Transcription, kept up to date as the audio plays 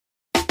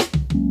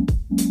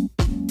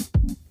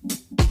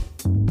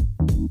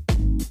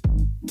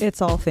It's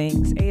all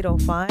things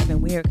 805,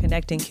 and we are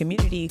connecting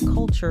community,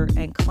 culture,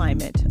 and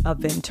climate of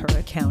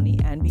Ventura County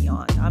and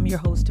beyond. I'm your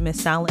host,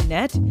 Miss Allen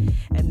Nett,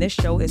 and this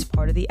show is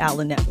part of the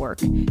Allen Network.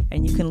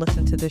 And you can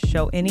listen to this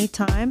show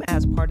anytime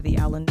as part of the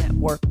Allen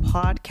Network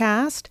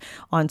podcast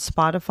on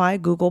Spotify,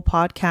 Google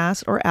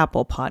Podcast, or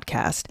Apple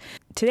Podcast.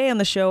 Today on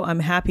the show, I'm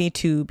happy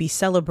to be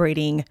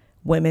celebrating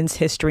Women's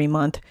History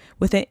Month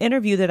with an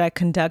interview that I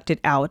conducted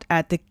out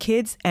at the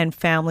Kids and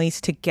Families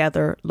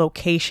Together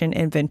location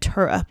in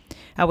Ventura.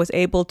 I was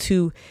able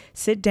to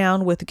sit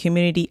down with the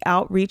community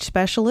outreach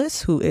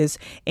specialist, who is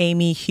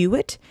Amy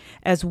Hewitt,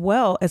 as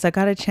well as I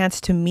got a chance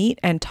to meet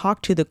and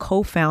talk to the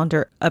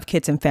co-founder of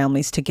Kids and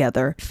Families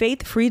Together,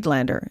 Faith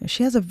Friedlander.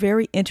 She has a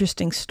very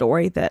interesting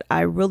story that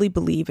I really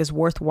believe is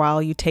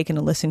worthwhile you taking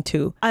a listen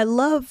to. I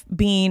love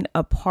being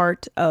a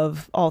part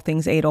of All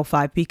Things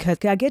 805 because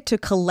I get to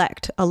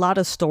collect a lot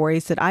of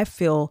stories that I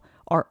feel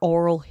are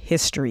oral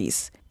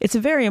histories. It's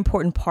a very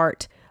important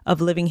part of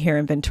living here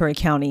in Ventura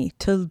County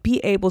to be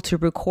able to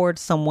record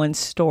someone's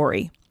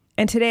story.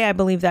 And today I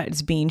believe that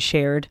is being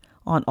shared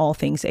on All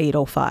Things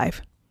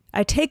 805.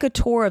 I take a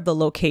tour of the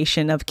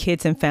location of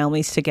Kids and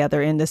Families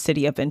Together in the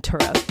city of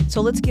Ventura.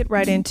 So let's get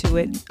right into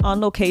it.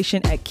 On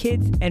location at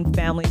Kids and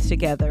Families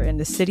Together in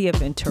the city of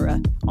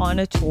Ventura, on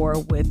a tour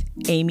with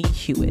Amy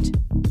Hewitt.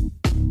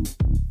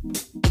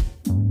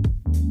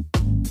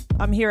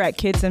 I'm here at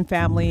Kids and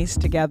Families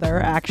Together,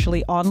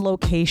 actually on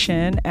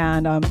location,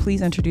 and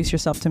please introduce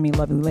yourself to me,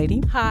 lovely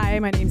lady. Hi,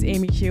 my name's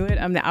Amy Hewitt.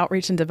 I'm the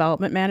Outreach and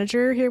Development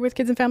Manager here with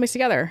Kids and Families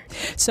Together.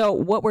 So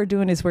what we're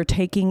doing is we're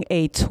taking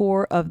a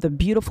tour of the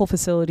beautiful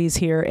facilities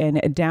here in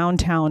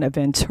downtown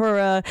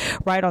Ventura,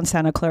 right on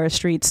Santa Clara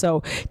Street.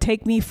 So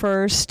take me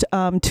first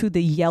to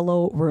the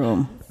yellow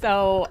room.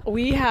 So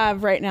we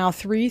have right now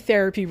 3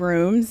 therapy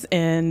rooms,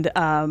 and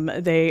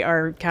they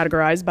are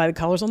categorized by the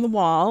colors on the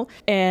wall.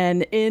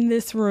 And in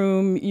this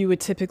room, you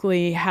would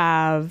typically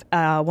have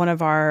one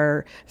of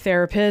our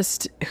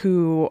therapists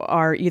who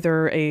are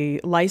either a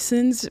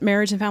licensed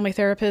marriage and family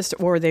therapist,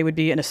 or they would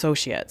be an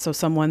associate. So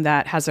someone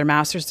that has their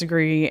master's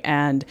degree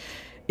and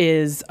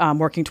is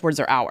working towards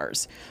their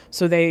hours.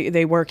 So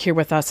they work here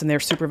with us and they're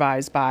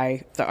supervised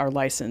by our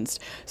licensed.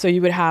 So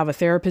you would have a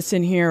therapist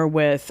in here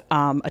with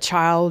a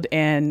child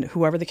and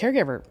whoever the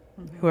caregiver,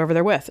 whoever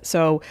they're with.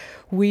 So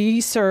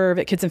we serve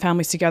at Kids and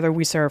Families Together,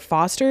 we serve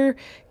foster,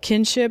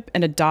 kinship,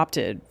 and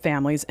adopted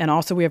families. And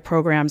also we have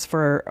programs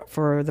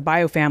for the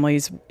bio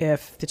families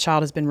if the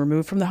child has been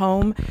removed from the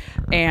home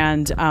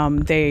and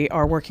they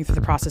are working through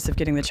the process of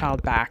getting the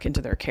child back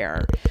into their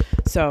care.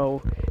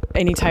 So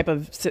any type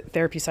of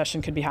therapy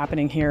session could be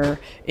happening here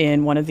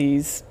in one of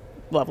these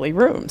lovely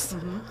rooms.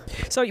 Mm-hmm.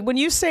 So when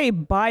you say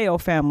bio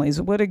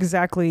families, what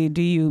exactly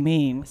do you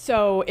mean?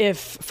 So if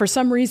for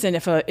some reason,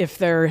 if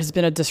there has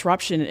been a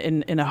disruption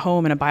in a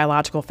home, in a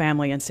biological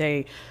family, and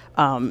say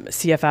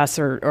CFS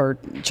or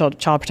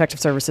Child Protective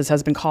Services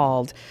has been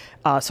called,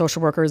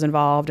 social worker is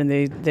involved, and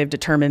they've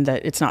determined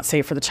that it's not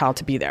safe for the child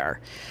to be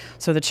there.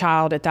 So the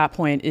child at that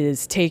point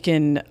is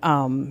taken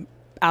out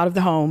of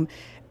the home,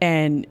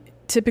 and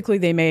typically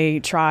they may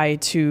try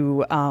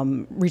to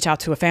reach out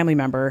to a family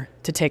member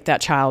to take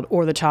that child,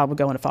 or the child would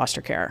go into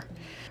foster care.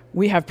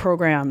 We have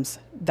programs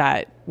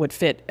that would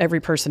fit every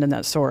person in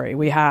that story.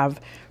 We have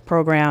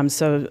programs,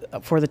 so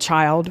for the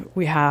child,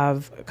 we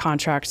have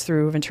contracts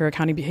through Ventura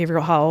County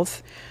Behavioral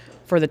Health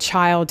for the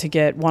child to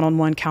get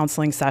one-on-one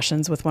counseling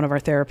sessions with one of our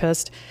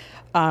therapists.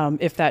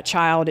 If that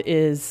child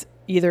is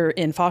either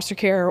in foster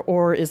care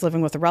or is living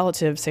with a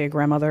relative, say a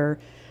grandmother,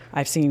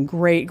 I've seen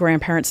great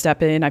grandparents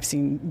step in. I've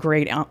seen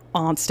great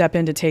aunts step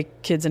in to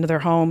take kids into their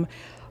home.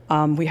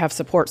 We have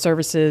support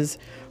services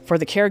for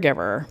the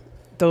caregiver.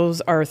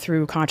 Those are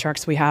through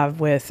contracts we have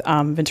with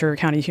Ventura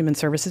County Human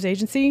Services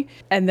Agency.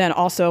 And then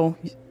also,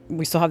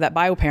 we still have that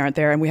bio parent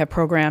there, and we have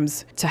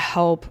programs to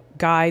help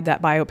guide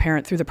that bio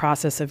parent through the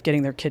process of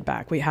getting their kid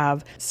back. We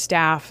have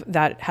staff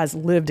that has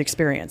lived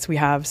experience. We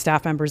have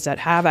staff members that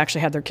have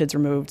actually had their kids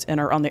removed and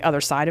are on the other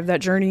side of that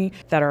journey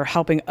that are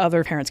helping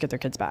other parents get their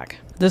kids back.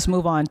 Let's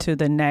move on to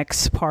the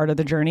next part of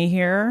the journey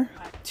here.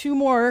 2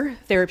 more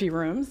therapy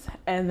rooms,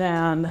 and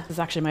then this is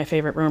actually my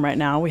favorite room right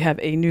now. We have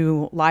a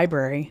new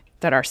library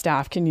that our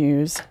staff can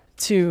use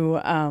to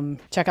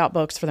check out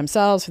books for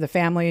themselves, for the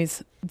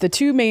families. The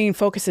 2 main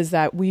focuses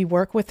that we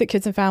work with the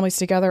Kids and Families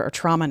Together are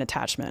trauma and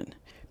attachment.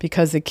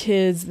 Because the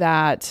kids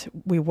that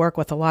we work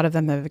with, a lot of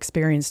them have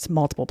experienced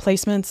multiple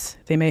placements.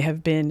 They may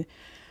have been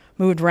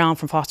moved around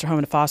from foster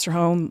home to foster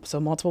home, so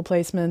multiple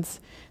placements.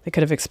 They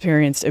could have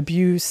experienced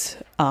abuse,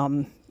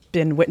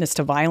 been witness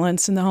to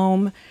violence in the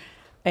home,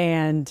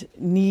 and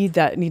need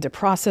to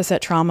process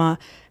that trauma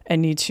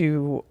and need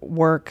to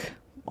work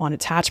on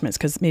attachments,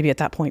 because maybe at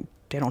that point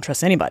they don't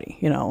trust anybody,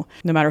 no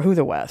matter who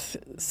they're with.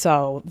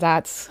 So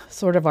that's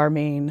sort of our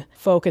main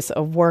focus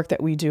of work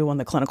that we do on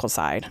the clinical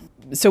side.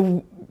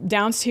 So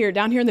down here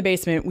in the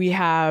basement, we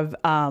have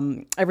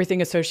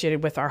everything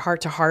associated with our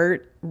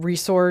heart-to-heart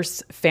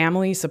resource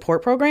family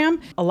support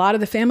program. A lot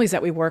of the families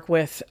that we work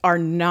with are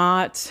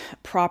not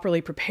properly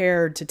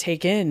prepared to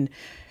take in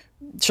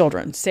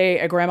children. Say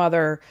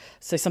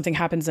something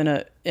happens in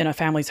a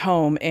family's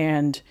home,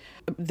 and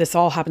this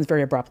all happens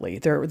very abruptly.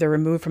 They're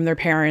removed from their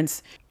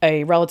parents.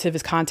 A relative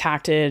is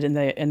contacted, and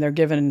they're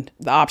given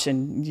the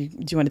option: do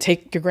you want to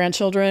take your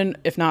grandchildren?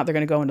 If not, they're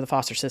going to go into the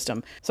foster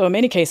system. So in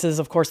many cases,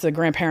 of course, the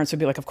grandparents would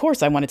be like, "Of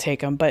course, I want to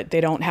take them," but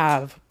they don't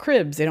have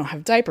cribs, they don't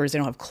have diapers, they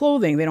don't have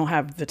clothing, they don't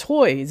have the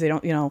toys, they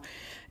don't,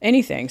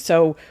 anything.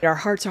 So our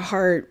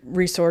heart-to-heart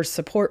resource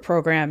support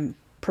program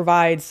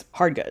provides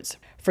hard goods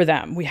for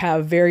them. We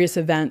have various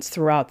events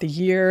throughout the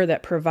year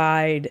that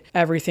provide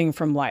everything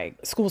from like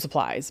school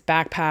supplies,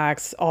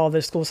 backpacks, all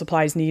the school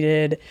supplies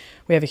needed.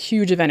 We have a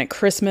huge event at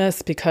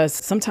Christmas because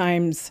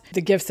sometimes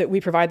the gifts that we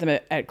provide them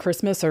at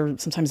Christmas are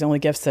sometimes the only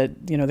gifts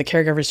that, the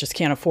caregivers just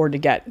can't afford to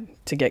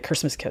get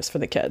Christmas gifts for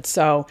the kids.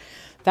 So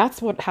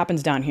that's what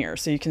happens down here.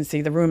 So you can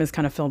see the room is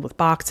kind of filled with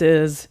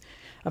boxes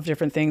of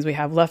different things. We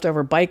have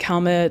leftover bike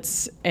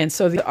helmets. And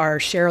so our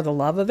Share the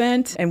Love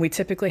event, and we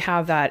typically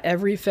have that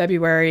every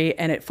February,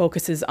 and it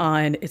focuses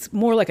on, it's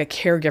more like a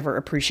caregiver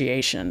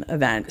appreciation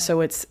event.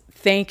 So it's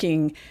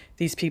thanking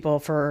these people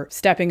for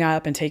stepping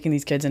up and taking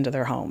these kids into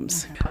their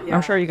homes. Yeah.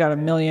 I'm sure you got a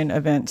million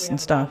events and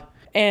stuff.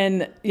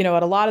 And, at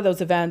a lot of those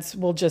events,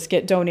 we'll just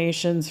get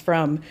donations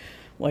from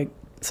like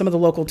some of the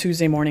local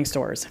Tuesday morning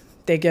stores.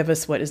 They give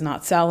us what is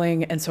not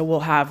selling. And so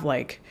we'll have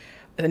like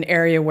an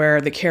area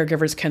where the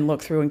caregivers can look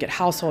through and get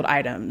household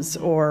items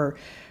or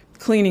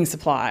cleaning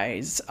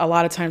supplies. A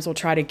lot of times we'll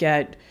try to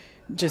get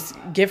just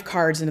gift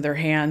cards into their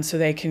hands so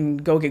they can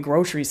go get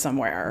groceries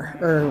somewhere.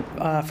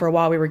 Or for a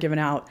while we were giving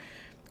out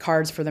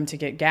cards for them to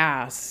get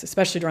gas,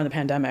 especially during the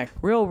pandemic.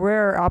 Real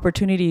rare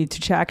opportunity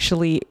to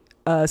actually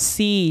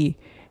see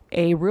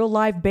a real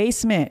live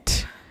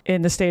basement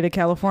in the state of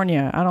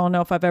California. I don't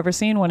know if I've ever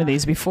seen one of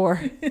these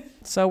before.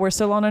 So we're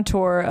still on a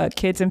tour,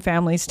 kids and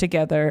families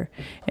together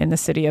in the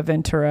city of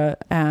Ventura,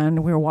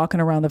 and we're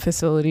walking around the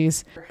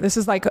facilities. This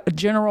is like a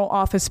general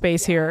office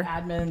space here.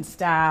 Admin,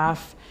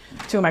 staff.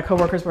 Two of my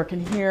coworkers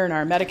working here in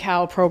our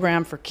Medi-Cal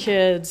program for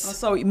kids.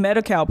 So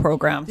Medi-Cal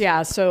program.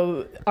 Yeah,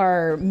 so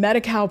our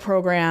Medi-Cal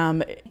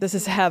program, this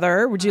is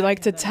Heather. Would you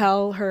like to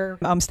tell her?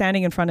 I'm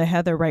standing in front of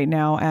Heather right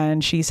now,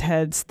 and she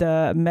heads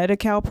the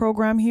Medi-Cal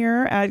program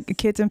here at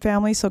Kids and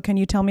Families. So can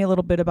you tell me a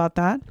little bit about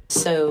that?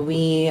 So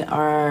we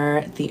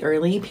are the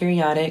early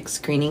periodic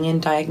screening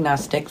and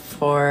diagnostic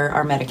for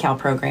our Medi-Cal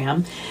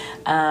program.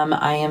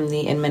 I am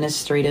the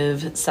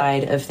administrative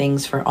side of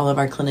things for all of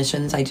our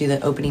clinicians. I do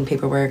the opening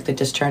paperwork, the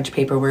discharge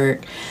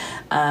paperwork.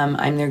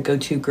 I'm their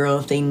go-to girl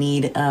if they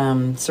need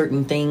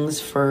certain things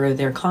for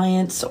their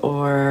clients,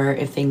 or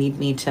if they need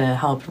me to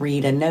help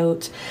read a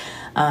note.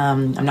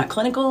 I'm not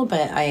clinical,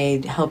 but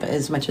I help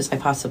as much as I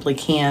possibly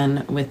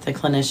can with the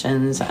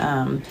clinicians.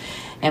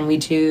 And we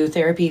do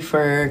therapy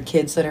for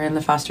kids that are in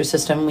the foster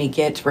system. We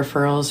get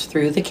referrals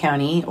through the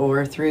county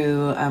or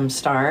through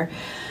STAR,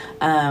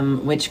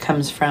 which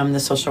comes from the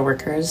social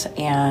workers.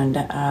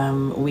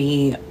 And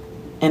we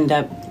end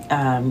up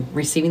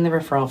receiving the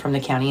referral from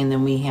the county, and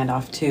then we hand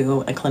off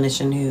to a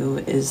clinician who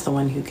is the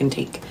one who can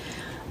take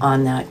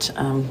on that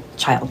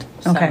child.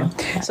 Okay.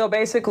 So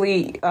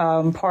basically,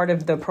 part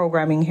of the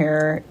programming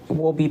here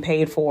will be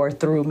paid for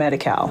through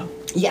Medi-Cal.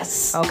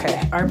 Yes.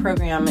 Okay. Our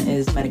program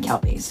is Medi-Cal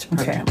based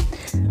program.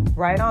 Okay.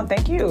 Right on.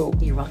 Thank you.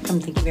 You're welcome.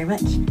 Thank you very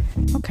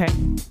much. Okay.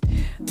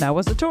 That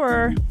was the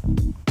tour.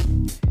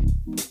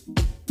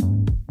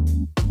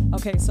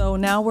 Okay, so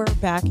now we're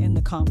back in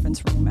the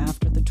conference room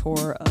after the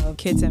tour of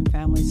Kids and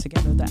Families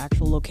Together, the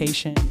actual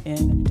location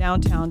in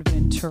downtown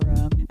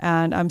Ventura.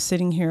 And I'm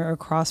sitting here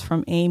across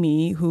from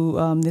Amy, who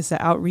is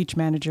the outreach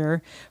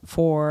manager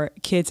for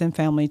Kids and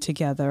Family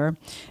Together.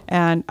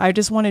 And I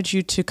just wanted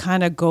you to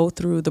kind of go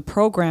through the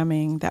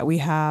programming that we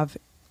have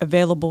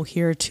available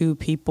here to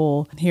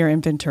people here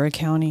in Ventura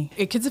County.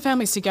 At Kids and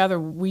Families Together,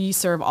 we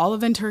serve all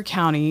of Ventura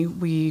County.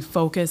 We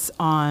focus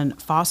on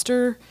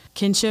foster,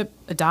 kinship,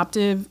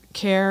 adoptive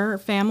care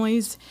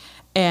families,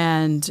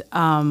 and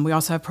we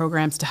also have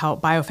programs to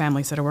help bio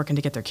families that are working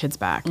to get their kids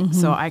back. Mm-hmm.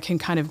 So I can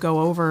kind of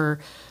go over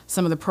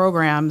some of the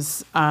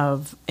programs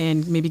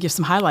and maybe give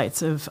some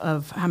highlights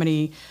of how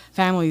many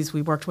families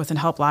we worked with and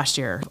helped last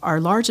year. Our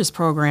largest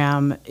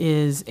program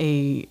is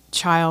a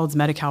child's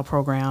Medi-Cal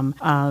program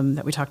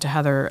that we talked to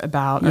Heather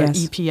about, yes.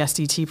 Our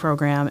EPSDT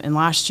program. And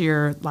last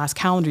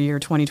calendar year,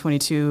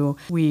 2022,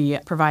 we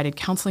provided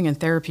counseling and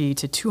therapy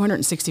to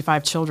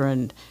 265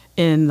 children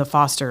in the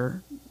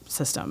foster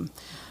system.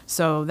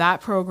 So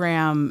that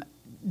program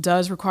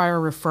does require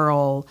a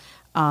referral,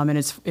 and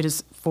it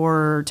is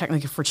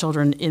technically for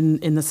children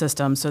in the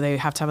system. So they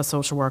have to have a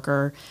social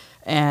worker,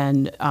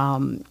 and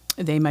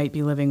they might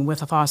be living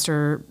with a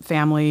foster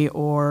family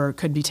or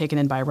could be taken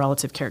in by a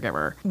relative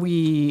caregiver.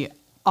 We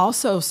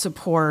also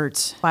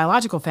support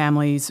biological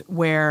families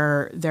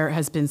where there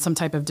has been some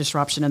type of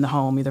disruption in the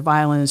home, either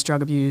violence,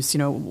 drug abuse,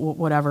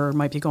 whatever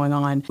might be going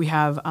on. We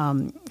have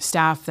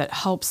staff that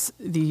helps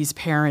these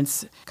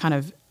parents kind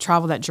of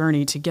travel that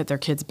journey to get their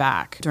kids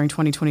back. During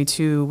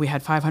 2022, we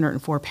had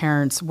 504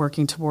 parents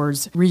working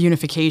towards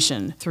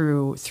reunification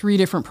through 3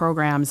 different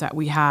programs that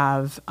we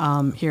have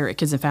here at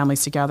Kids and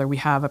Families Together. We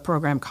have a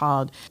program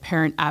called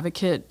Parent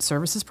Advocate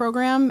Services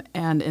Program,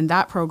 and in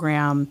that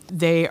program,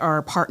 they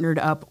are partnered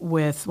up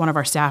with one of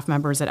our staff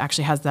members that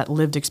actually has that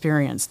lived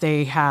experience.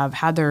 They have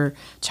had their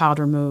child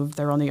removed.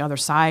 They're on the other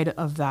side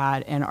of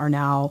that and are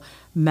now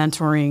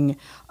mentoring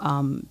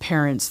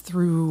parents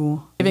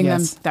through giving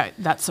them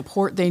that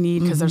support they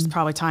need, because there's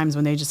probably times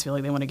when they just feel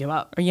like they want to give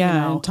up.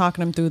 And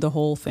talking them through the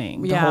whole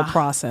thing, the whole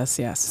process,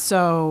 yes.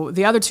 So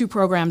the other 2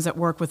 programs that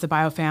work with the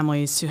bio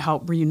families to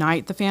help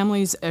reunite the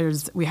families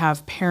is we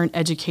have parent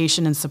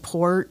education and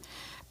support,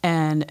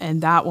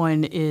 and that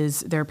one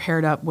is they're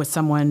paired up with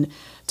someone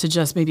to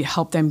just maybe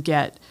help them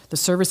get the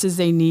services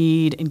they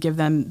need and give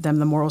them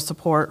the moral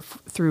support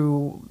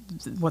through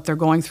what they're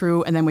going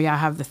through. And then we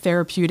have the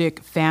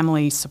therapeutic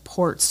family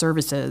support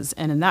services.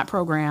 And in that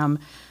program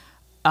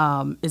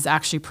is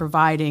actually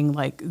providing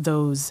like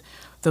those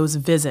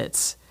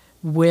visits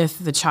with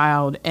the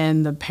child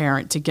and the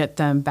parent to get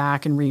them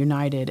back and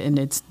reunited. And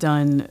it's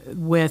done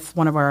with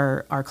one of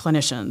our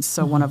clinicians,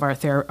 so one of our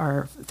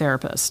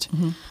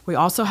therapists. We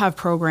also have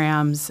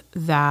programs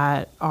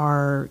that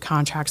are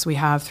contracts we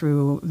have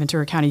through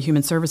Ventura County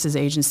Human Services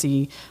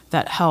Agency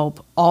that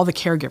help all the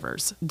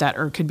caregivers that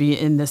could be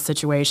in this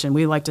situation.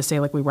 We like to say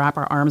like we wrap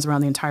our arms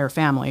around the entire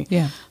family.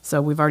 Yeah.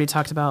 So we've already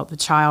talked about the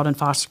child in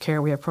foster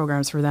care. We have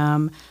programs for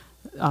them.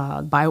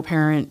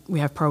 Bio-parent,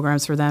 we have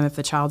programs for them if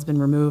the child's been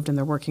removed and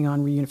they're working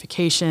on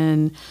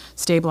reunification,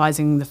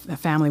 stabilizing the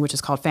family, which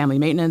is called family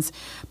maintenance.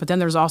 But then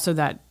there's also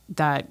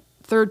that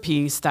third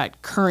piece,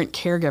 that current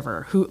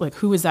caregiver,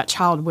 who is that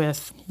child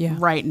with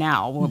right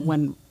now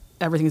when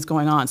everything's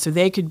going on. So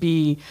they could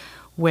be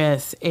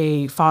with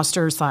a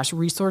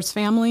foster/resource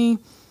family.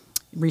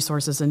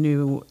 Resource is a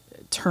new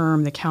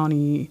term the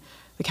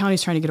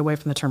county's trying to get away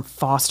from the term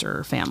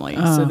foster family.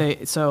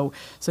 So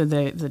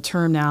the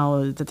term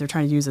now that they're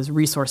trying to use is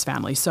resource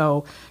family.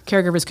 So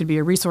caregivers could be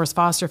a resource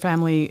foster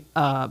family,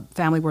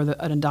 family where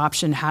an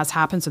adoption has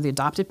happened, so the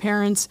adopted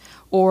parents,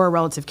 or a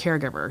relative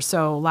caregiver.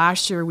 So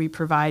last year we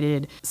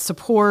provided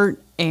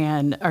support,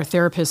 and our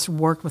therapists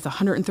worked with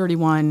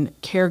 131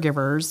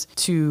 caregivers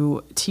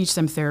to teach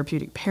them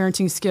therapeutic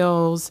parenting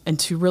skills and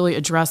to really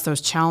address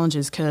those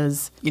challenges.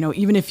 Because,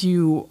 even if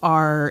you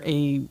are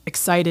a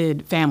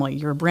excited family,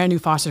 you're a brand new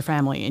foster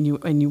family, and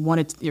you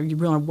want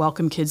to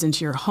welcome kids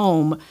into your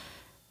home,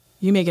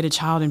 you may get a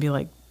child and be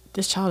like,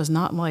 this child is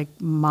not like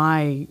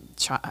my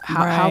child.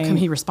 How come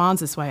he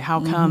responds this way? How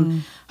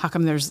come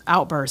there's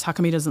outbursts? How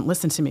come he doesn't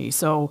listen to me?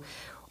 So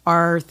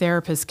our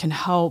therapists can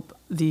help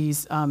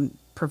these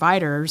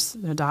providers,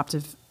 an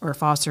adoptive or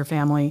foster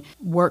family,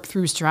 work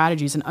through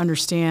strategies and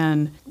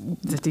understand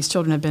that these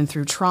children have been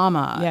through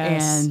trauma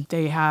and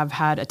they have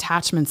had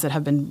attachments that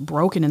have been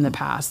broken in the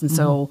past. And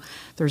so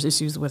there's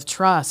issues with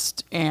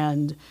trust,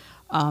 and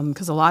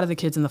because a lot of the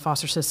kids in the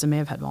foster system may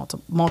have had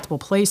multiple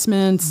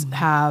placements,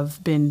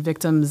 have been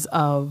victims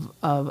of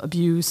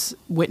abuse,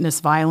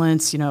 witnessed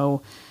violence,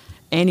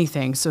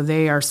 anything. So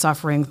they are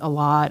suffering a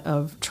lot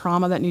of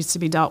trauma that needs to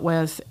be dealt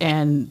with,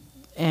 and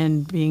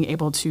being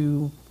able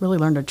to really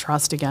learn to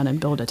trust again and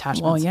build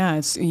attachments.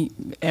 Well,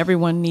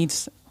 everyone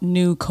needs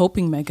new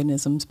coping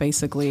mechanisms,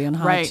 basically, and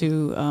how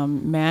to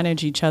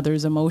manage each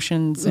other's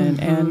emotions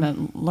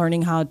and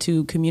learning how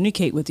to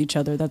communicate with each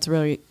other. That's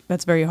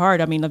very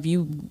hard. I mean, if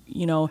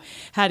you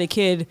had a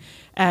kid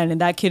and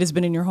that kid has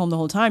been in your home the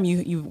whole time,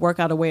 you work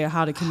out a way of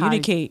how to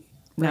communicate.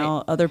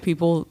 Now, other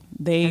people,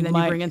 and then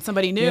might you bring in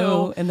somebody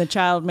new, and the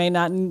child may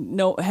not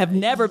have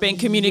never been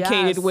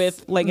communicated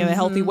with, like in a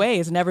healthy way.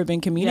 Has never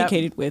been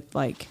communicated with,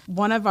 like.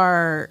 One of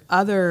our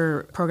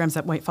other programs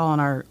that might fall on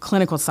our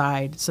clinical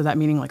side, so that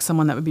meaning like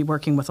someone that would be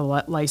working with a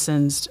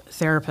licensed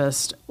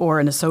therapist or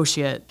an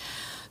associate.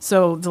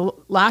 So the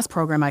last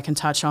program I can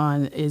touch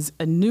on is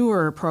a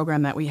newer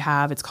program that we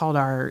have. It's called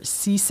our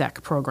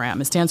CSEC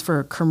program. It stands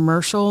for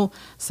Commercial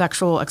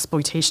Sexual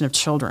Exploitation of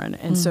Children.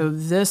 And so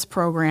this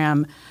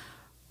program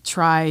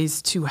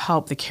tries to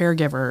help the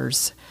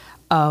caregivers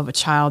of a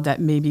child that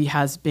maybe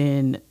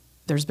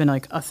there's been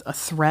like a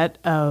threat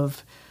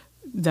of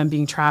them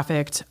being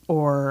trafficked,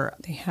 or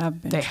they have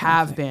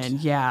been,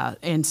 yeah.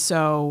 And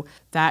so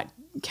that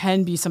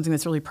can be something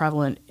that's really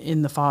prevalent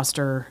in the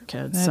foster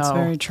kids. That's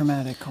very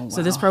traumatic. Oh, wow.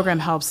 So this program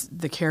helps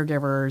the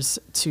caregivers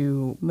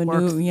to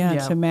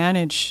to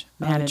manage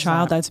a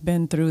child that's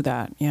been through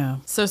that. Yeah.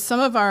 So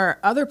some of our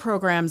other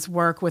programs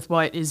work with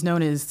what is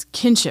known as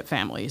kinship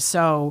families.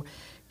 So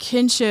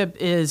kinship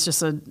is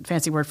just a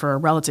fancy word for a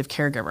relative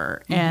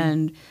caregiver.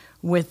 And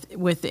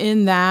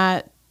within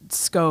that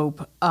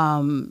scope,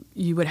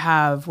 you would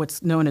have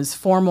what's known as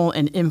formal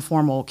and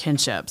informal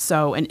kinship.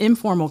 So an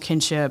informal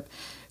kinship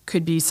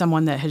could be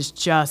someone that has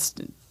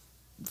just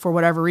for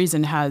whatever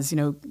reason has,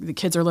 the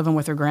kids are living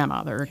with their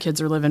grandmother, or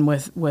kids are living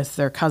with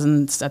their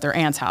cousins at their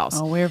aunt's house.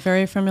 Oh, we're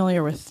very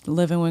familiar with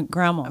living with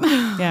grandma.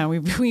 Yeah,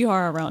 we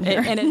are around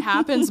here. And it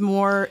happens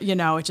more,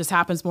 it just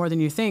happens more than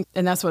you think.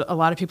 And that's what a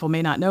lot of people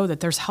may not know,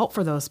 that there's help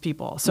for those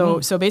people.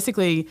 So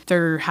basically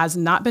there has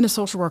not been a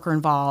social worker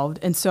involved.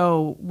 And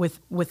so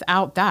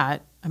without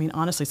that, I mean,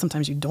 honestly,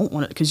 sometimes you don't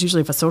want it, because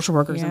usually if a social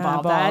worker is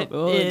involved,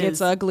 it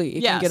gets ugly.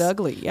 It can get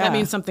ugly. Yeah. That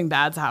means something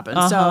bad's happened.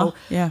 So,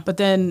 but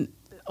then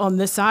on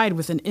this side,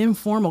 with an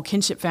informal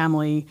kinship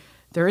family,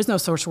 there is no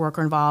social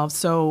worker involved.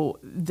 So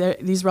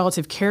these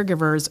relative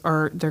caregivers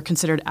they're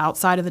considered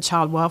outside of the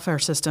child welfare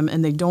system,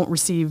 and they don't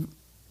receive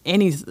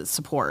any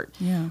support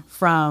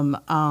from,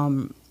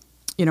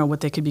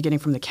 what they could be getting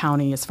from the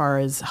county as far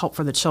as help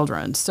for the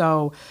children.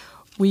 So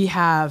we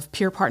have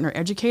peer partner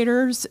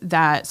educators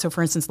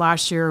for instance,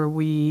 last year,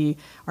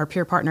 our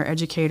peer partner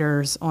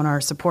educators on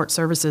our support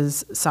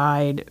services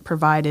side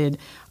provided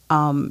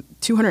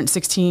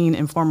 216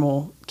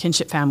 informal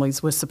kinship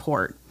families with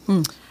support.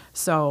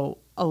 So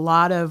a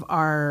lot of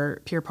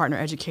our peer partner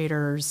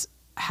educators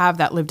have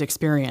that lived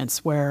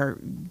experience where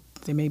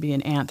they may be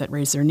an aunt that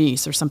raised their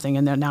niece or something,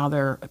 and now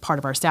they're part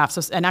of our staff.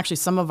 So, and actually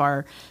some of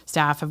our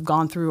staff have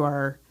gone through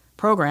our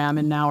program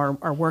and now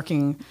are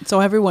working. So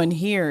everyone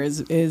here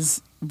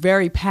is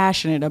very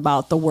passionate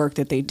about the work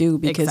that they do,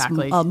 because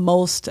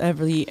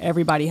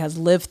everybody has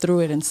lived through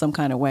it in some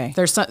kind of way.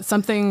 There's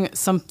something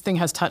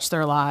has touched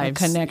their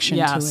lives. A connection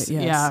to it, yes.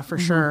 Yeah, for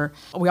sure.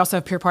 We also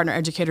have peer partner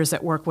educators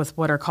that work with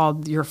what are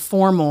called your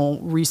formal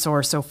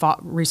resource. So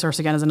resource,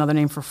 again, is another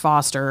name for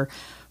foster.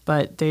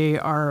 But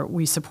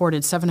we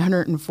supported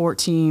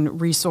 714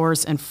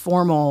 resource and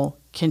formal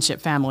kinship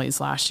families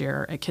last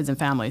year at Kids and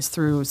Families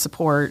through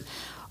support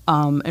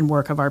and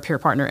work of our peer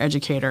partner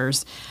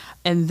educators.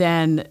 And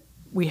then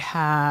we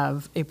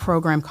have a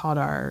program called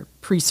our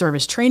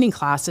pre-service training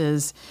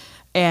classes,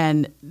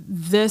 and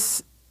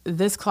this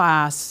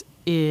class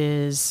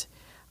is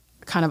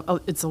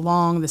it's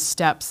along the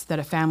steps that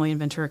a family in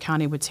Ventura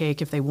County would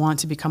take if they want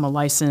to become a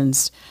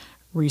licensed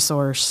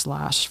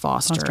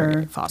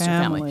resource/foster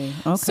family.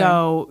 Okay.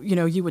 So,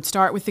 you would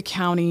start with the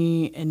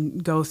county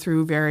and go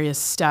through various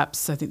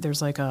steps. I think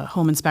there's like a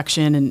home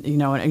inspection and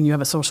you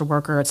have a social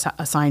worker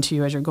assigned to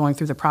you as you're going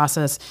through the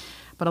process.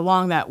 But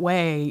along that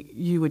way,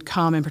 you would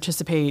come and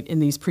participate in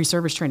these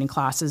pre-service training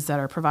classes that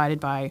are provided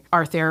by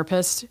our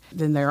therapists.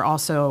 Then there are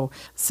also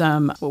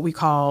some, what we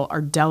call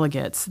our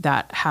delegates,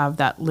 that have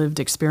that lived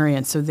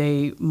experience. So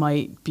they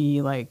might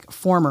be like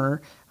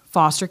former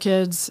foster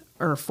kids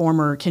or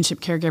former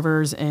kinship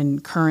caregivers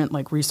and current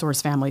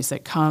resource families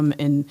that come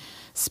and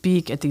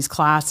speak at these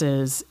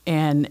classes.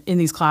 And in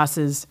these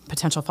classes,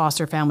 potential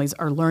foster families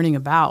are learning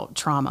about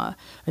trauma,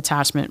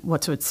 attachment,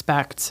 what to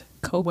expect.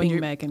 Coping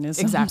mechanisms.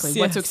 Exactly. Yes.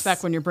 What to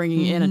expect when you're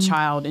bringing in a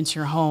child into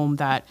your home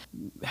that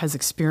has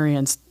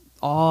experienced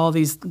all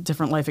these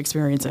different life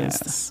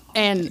experiences. Yes.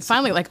 And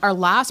finally, our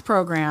last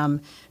program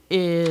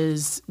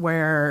is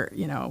where,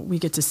 we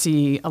get to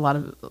see a lot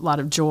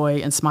of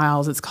joy and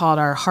smiles. It's called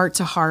our Heart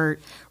to Heart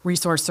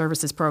Resource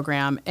Services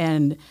Program.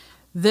 And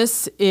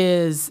this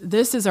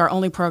is our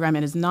only program.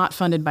 It is not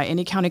funded by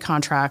any county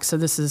contract. So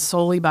this is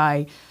solely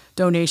by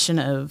donation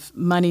of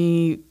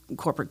money,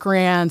 corporate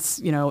grants,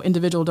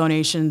 individual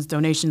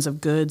donations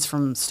of goods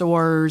from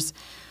stores.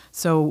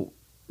 So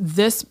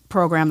this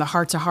program, the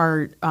Heart to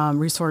Heart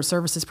Resource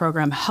Services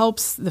Program,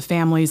 helps the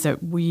families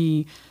that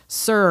we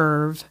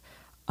serve,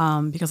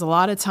 because a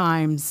lot of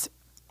times,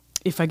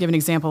 if I give an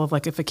example of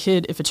if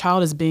a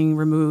child is being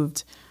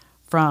removed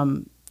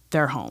from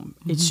their home,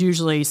 it's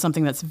usually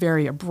something that's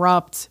very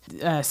abrupt.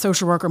 A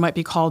social worker might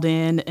be called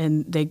in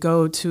and they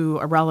go to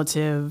a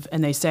relative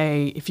and they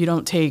say, if you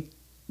don't take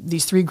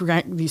these three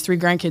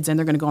grandkids in,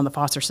 they're going to go in the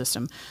foster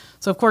system.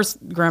 So of course,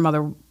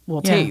 grandmother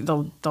will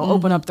they'll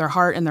open up their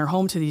heart and their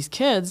home to these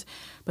kids,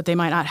 but they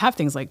might not have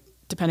things like,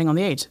 depending on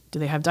the age, do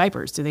they have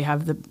diapers? Do they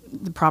have the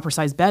proper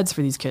size beds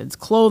for these kids?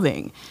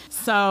 Clothing.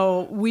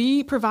 So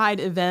we provide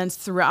events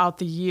throughout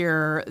the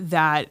year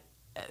that,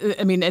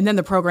 and then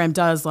the program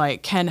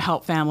can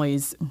help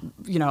families,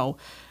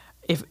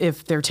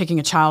 if they're taking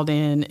a child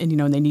in and,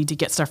 and they need to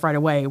get stuff right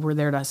away, we're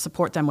there to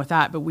support them with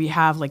that. But we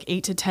have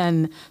 8 to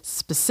 10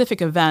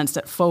 specific events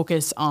that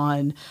focus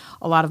on,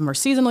 a lot of them are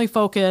seasonally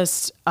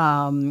focused,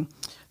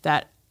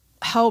 that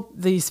help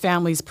these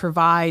families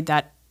provide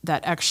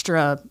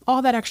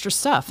all that extra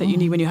stuff that you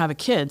need when you have a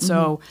kid.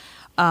 So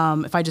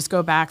if I just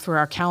go back through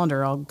our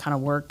calendar, I'll kind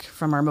of work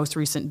from our most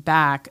recent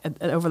back.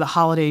 Over the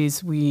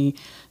holidays, we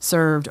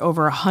served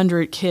over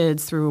 100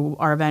 kids through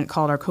our event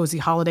called our Cozy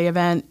Holiday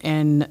Event,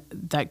 and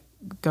that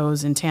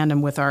goes in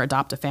tandem with our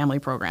Adopt a Family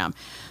program.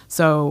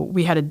 So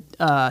we had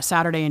a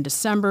Saturday in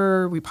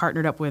December. We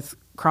partnered up with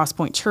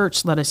Crosspoint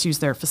Church, let us use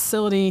their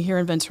facility here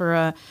in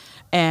Ventura,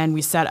 and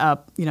we set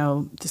up,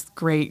 this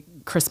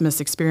great Christmas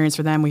experience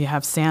for them. We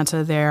have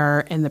Santa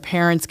there, and the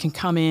parents can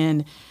come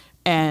in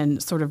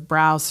and sort of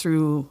browse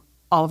through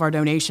all of our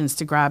donations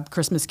to grab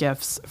Christmas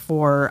gifts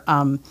for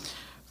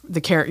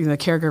the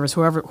caregivers,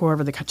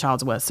 whoever the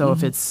child's with. So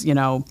if it's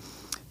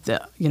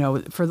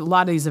for a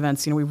lot of these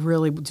events, we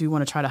really do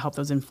want to try to help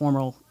those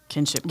informal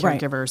kinship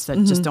caregivers that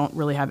just don't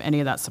really have any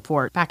of that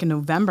support. Back in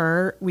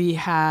November, we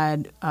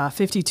had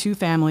 52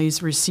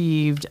 families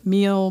received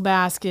meal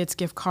baskets,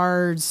 gift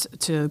cards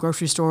to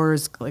grocery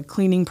stores, like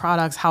cleaning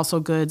products,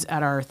 household goods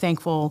at our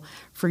Thankful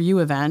for You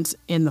event.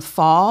 In the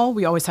fall,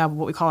 we always have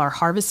what we call our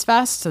Harvest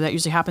Fest. So that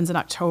usually happens in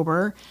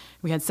October.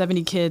 We had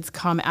 70 kids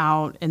come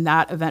out, and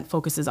that event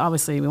focuses,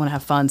 obviously, we want to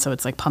have fun. So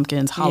it's like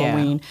pumpkins,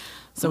 Halloween. Yeah.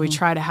 So we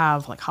try to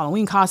have like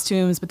Halloween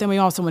costumes, but then we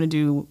also want to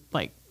do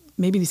like,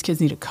 maybe these kids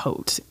need a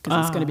coat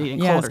because it's going to be getting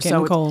colder. It's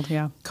getting cold,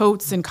 yeah.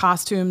 Coats and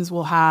costumes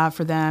we'll have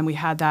for them. We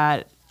had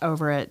that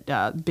over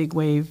at Big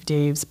Wave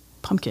Dave's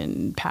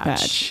Pumpkin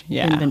Patch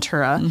in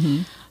Ventura.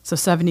 Mm-hmm. So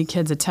 70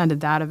 kids attended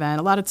that event.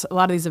 A lot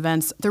of these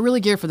events, they're really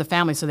geared for the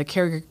family, so the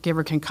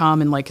caregiver can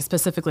come and like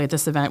specifically at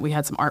this event, we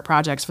had some art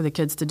projects for the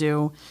kids to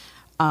do.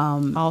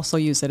 Also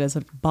use it as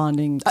a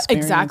bonding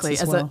experience.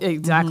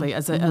 Exactly,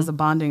 as a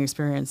bonding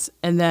experience.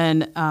 And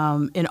then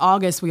in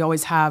August, we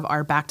always have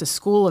our back to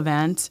school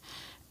event.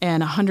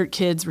 And 100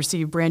 kids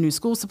received brand new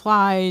school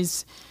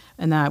supplies,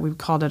 and that we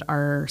called it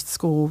our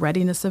school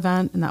readiness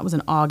event, and that was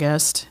in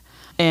August.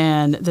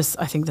 And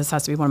I think this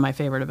has to be one of my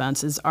favorite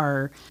events, is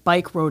our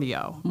bike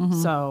rodeo.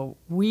 Mm-hmm. So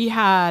we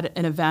had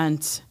an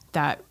event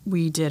that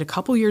we did a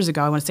couple years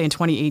ago, I want to say in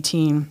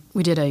 2018,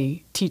 we did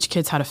a Teach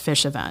Kids How to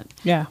Fish event.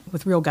 Yeah.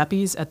 With real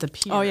guppies at the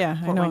pier. Oh, yeah,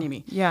 I know.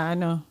 Wainimi. Yeah, I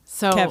know.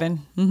 So,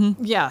 Kevin.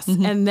 Mm-hmm. Yes.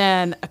 Mm-hmm. And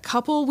then a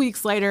couple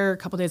days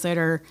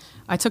later,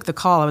 I took the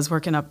call. I was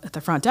working up at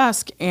the front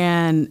desk,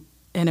 and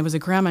it was a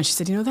grandma, and she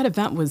said, that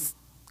event was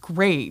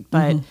great,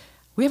 but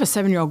we have a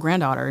 7-year-old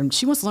granddaughter, and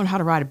she wants to learn how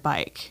to ride a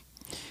bike.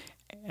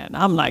 And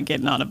I'm not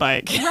getting on a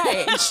bike.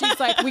 Right. And she's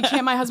like,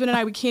 my husband and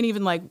I, we can't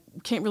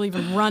really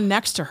even run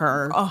next to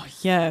her. Oh,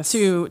 yes.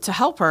 To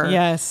help her.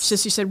 Yes.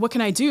 She said, what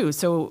can I do?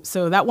 So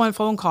that one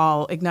phone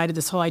call ignited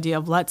this whole idea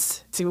of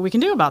let's see what we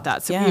can do about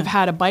that. So we've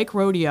had a bike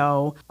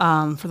rodeo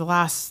for the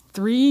last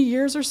 3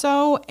 years or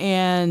so.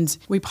 And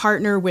we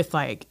partner with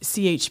like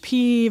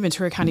CHP,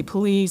 Ventura County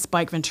Police,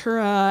 Bike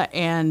Ventura.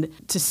 And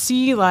to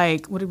see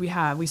like, what did we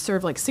have? We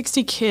served like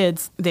 60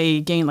 kids.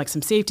 They gained like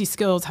some safety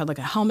skills, had like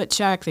a helmet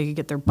check. They could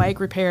get their bike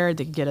repaired.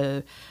 They could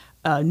get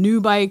new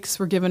bikes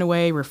were given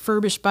away,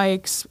 refurbished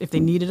bikes if they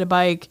needed a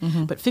bike.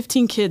 Mm-hmm. But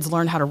 15 kids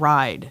learned how to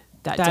ride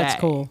that day.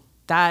 That's cool.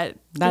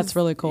 That's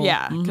really cool.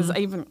 Yeah, because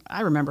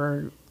I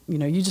remember,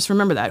 you just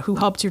remember that. Who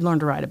helped you learn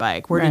to ride a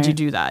bike? Where did you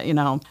do that?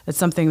 It's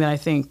something that I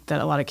think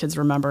that a lot of kids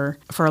remember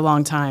for a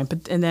long time.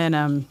 And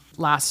then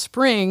last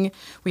spring,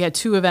 we had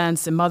 2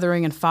 events, a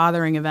mothering and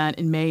fathering event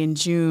in May and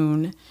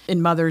June.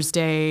 In Mother's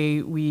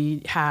Day,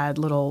 we had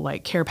little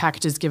like care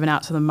packages given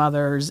out to the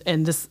mothers.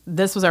 And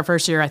this was our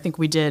first year. I think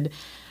we did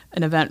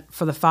an event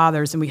for the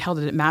fathers, and we held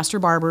it at Master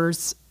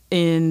Barbers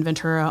in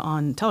Ventura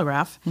on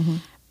Telegraph,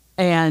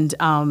 and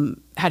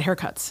had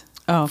haircuts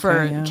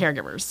for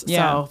caregivers.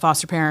 Yeah. So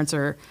foster parents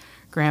or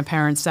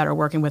grandparents that are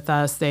working with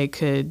us, they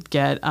could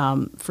get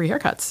free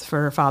haircuts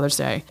for Father's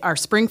Day. Our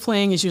spring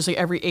fling is usually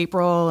every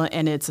April,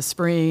 and it's a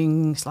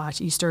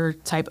spring/Easter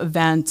type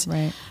event.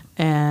 Right.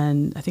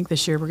 And I think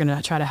this year we're going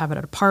to try to have it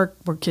at a park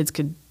where kids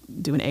could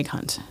do an egg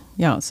hunt.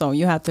 Yeah, so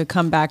you have to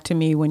come back to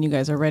me when you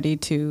guys are ready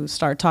to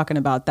start talking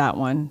about that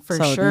one.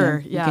 For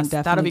sure, yes.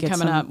 That'll be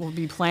coming up. We'll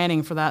be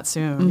planning for that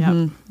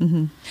soon.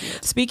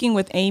 Speaking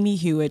with Amy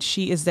Hewitt,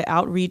 she is the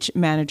outreach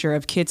manager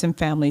of Kids and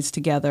Families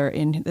Together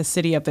in the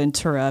city of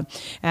Ventura.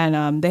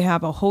 And they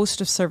have a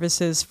host of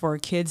services for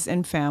kids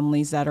and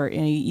families that are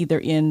either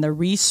in the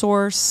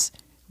resource,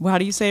 how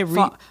do you say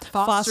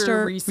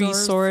foster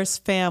resource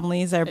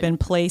families that have been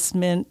placed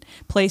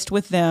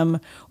with them,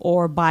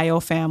 or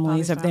bio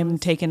families have been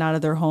taken out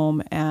of their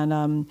home, and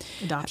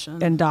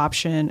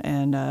adoption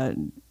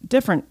and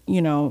different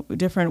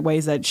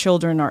ways that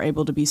children are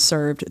able to be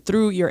served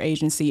through your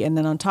agency. And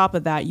then on top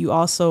of that, you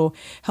also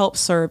help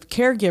serve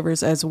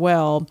caregivers as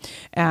well,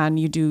 and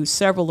you do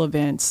several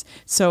events.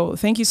 So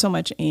thank you so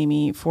much,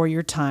 Amy, for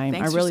your time.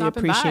 Thanks I really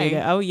appreciate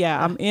it. Oh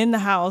yeah, I'm in the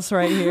house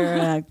right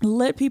here.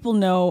 Let people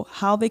know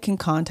how they can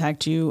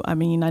contact you. I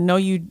mean, I know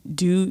you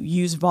do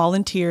use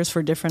volunteers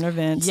for different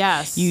events.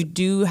 Yes. You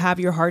do have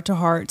your Heart to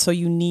Heart, so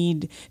you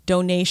need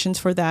donations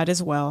for that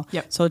as well.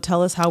 Yep. So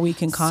tell us how we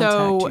can contact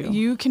you. So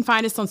you can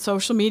find us on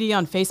social media,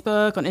 on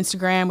Facebook, on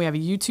Instagram. We have a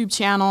YouTube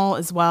channel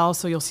as well,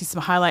 so you'll see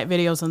some highlight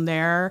videos on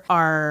there.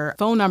 Our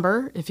phone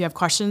number, if you have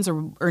questions or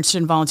are interested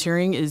in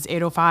volunteering, is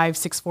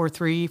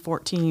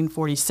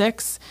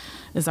 805-643-1446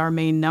 is our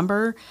main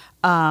number.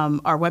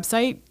 Our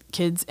website,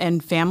 Kids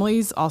and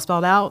Families, all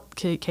spelled out,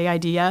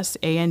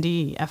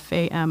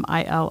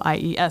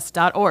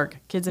 KIDSANDFAMILIES.org.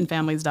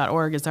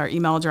 Kidsandfamilies.org is our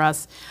email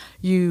address.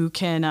 You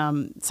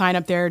can sign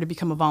up there to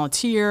become a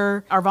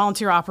volunteer. Our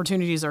volunteer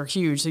opportunities are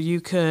huge. So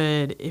you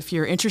could, if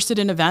you're interested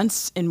in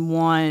events and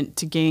want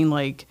to gain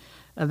like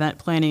event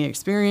planning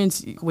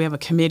experience, we have a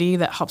committee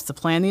that helps to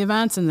plan the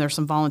events, and there's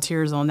some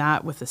volunteers on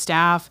that with the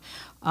staff.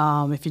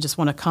 If you just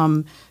want to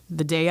come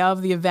the day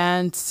of the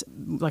event,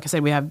 like I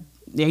said, we have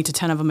 8 to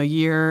 10 of them a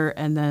year,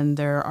 and then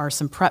there are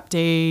some prep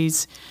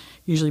days.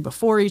 usually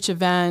before each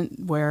event,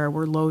 where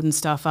we're loading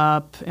stuff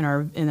up in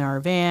our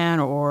van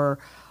or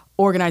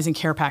organizing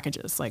care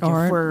packages, like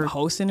or if we're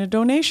hosting a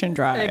donation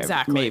drive.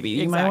 Exactly. Maybe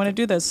you might want to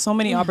do this. So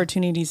many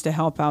opportunities to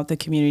help out the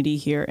community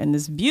here in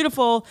this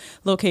beautiful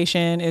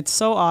location. It's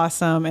so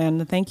awesome,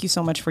 and thank you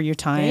so much for your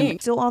time.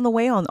 Thanks. Still on the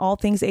way on All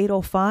Things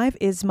 805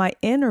 is my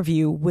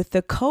interview with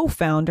the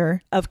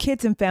co-founder of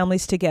Kids and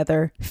Families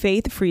Together,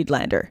 Faith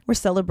Friedlander. We're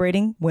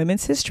celebrating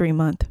Women's History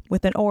Month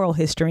with an oral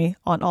history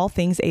on All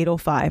Things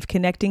 805,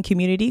 connecting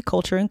community,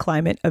 culture, and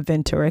climate of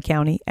Ventura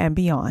County and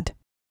beyond.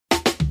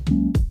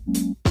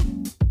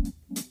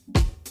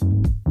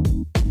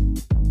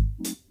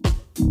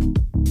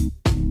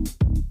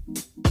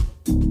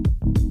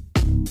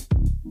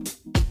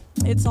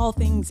 It's All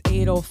Things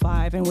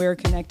 805, and we're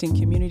connecting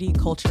community,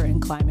 culture, and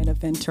climate of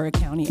Ventura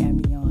County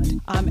and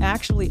beyond. I'm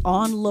actually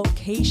on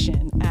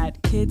location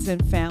at Kids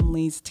and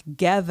Families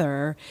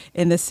Together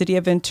in the city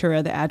of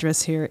Ventura. The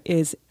address here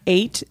is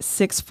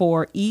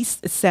 864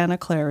 East Santa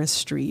Clara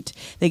Street.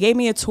 They gave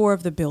me a tour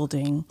of the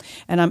building,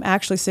 and I'm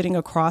actually sitting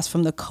across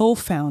from the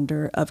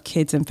co-founder of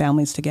Kids and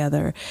Families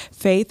Together,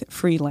 Faith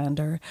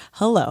Friedlander.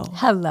 Hello.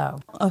 Hello.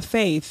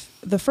 Faith,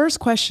 the first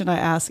question I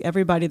ask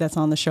everybody that's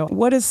on the show,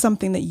 what is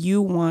something that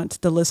you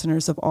want the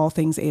listeners of All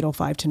Things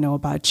 805 to know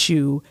about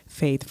you,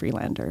 Faith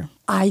Friedlander?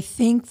 I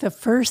think the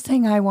first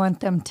thing I want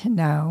them to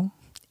know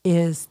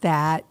is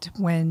that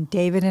when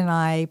David and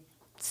I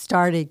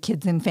started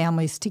Kids and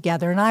Families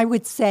Together, and I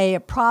would say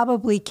it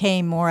probably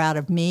came more out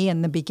of me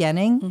in the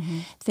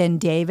beginning than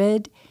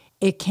David.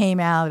 It came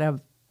out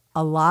of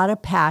a lot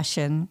of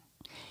passion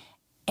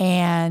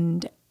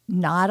and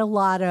not a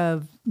lot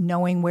of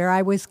knowing where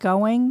I was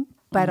going,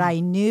 but I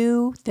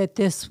knew that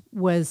this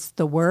was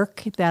the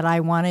work that I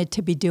wanted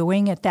to be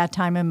doing at that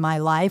time in my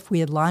life. We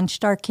had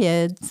launched our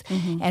kids,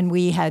 and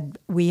we had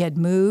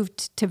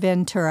moved to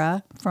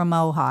Ventura from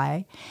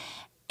Ojai,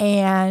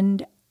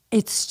 and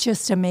it's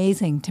just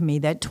amazing to me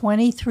that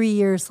 23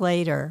 years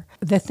later,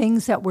 the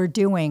things that we're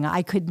doing,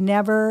 I could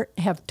never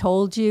have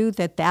told you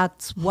that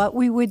that's what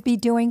we would be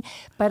doing,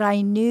 but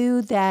I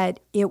knew that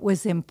it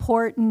was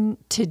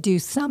important to do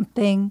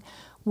something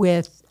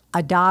with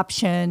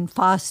adoption,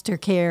 foster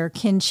care,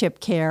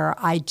 kinship care.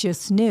 I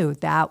just knew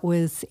that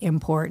was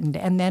important,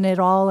 and then it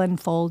all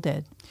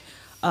unfolded.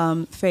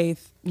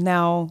 Faith,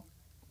 now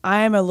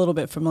I'm a little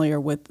bit familiar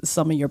with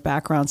some of your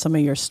background, some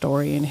of your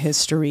story and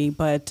history,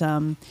 but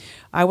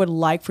I would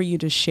like for you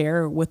to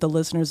share with the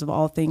listeners of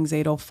All Things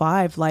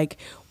 805, like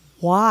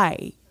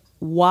why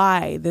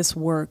this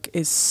work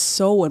is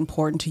so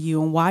important to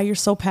you and why you're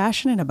so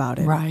passionate about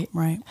it. Right.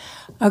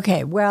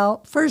 Okay,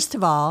 well, first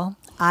of all,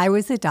 I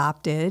was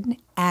adopted,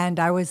 and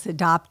I was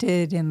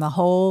adopted in the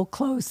whole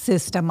closed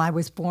system. I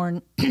was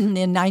born in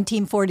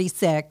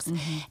 1946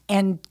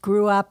 and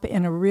grew up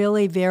in a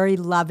really very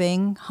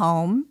loving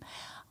home.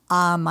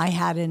 I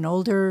had an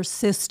older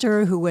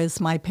sister who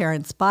was my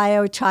parents'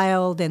 bio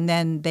child, and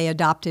then they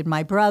adopted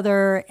my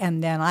brother,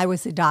 and then I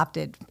was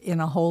adopted in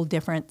a whole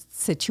different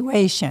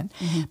situation.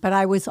 But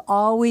I was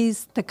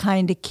always the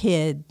kind of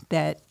kid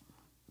that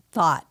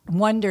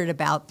wondered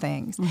about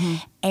things.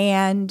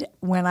 And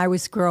when I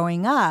was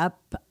growing up,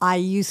 I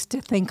used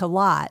to think a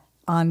lot,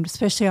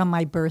 especially on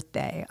my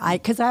birthday,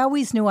 because I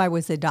always knew I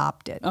was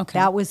adopted. Okay.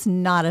 That was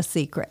not a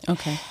secret.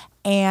 Okay.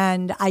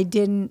 And I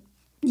didn't,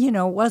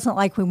 it wasn't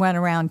like we went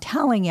around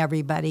telling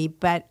everybody,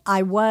 but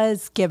I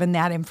was given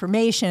that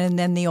information. And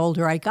then the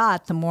older I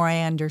got, the more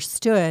I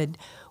understood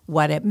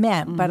what it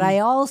meant. But I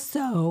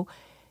also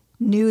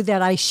knew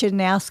that I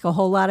shouldn't ask a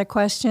whole lot of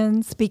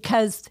questions,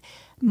 because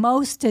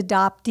most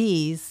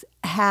adoptees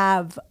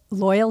have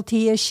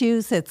loyalty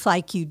issues. It's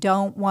like you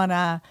don't want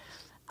to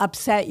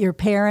upset your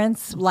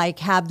parents, like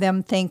have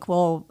them think,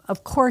 well,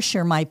 of course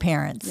you're my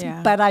parents.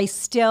 Yeah. But I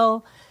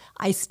still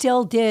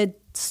did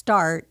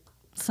start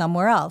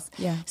somewhere else.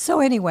 Yeah. So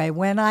anyway,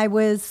 when I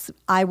was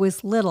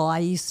little, I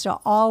used to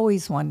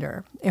always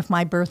wonder if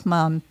my birth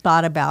mom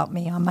thought about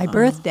me on my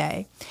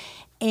birthday.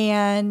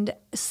 And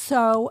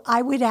so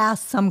I would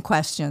ask some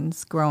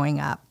questions growing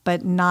up,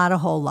 but not a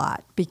whole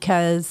lot,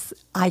 because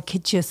I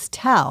could just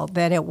tell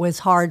that it was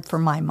hard for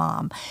my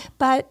mom.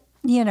 But,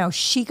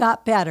 she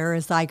got better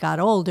as I got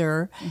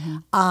older,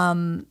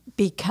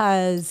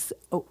 because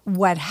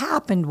what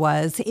happened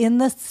was in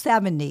the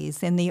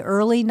 70s, in the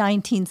early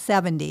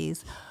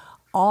 1970s,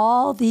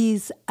 all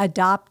these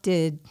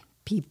adopted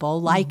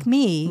people like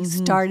me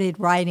started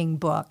writing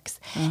books.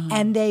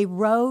 And they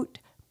wrote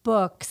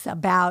books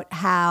about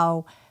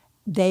how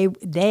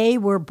they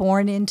were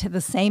born into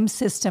the same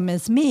system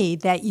as me,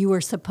 that you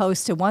were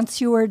supposed to,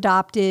 once you were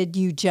adopted,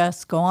 you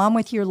just go on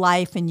with your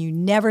life and you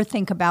never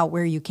think about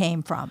where you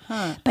came from.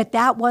 But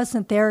that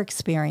wasn't their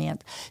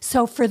experience.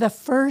 So for the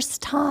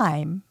first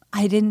time,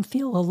 I didn't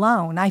feel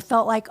alone. I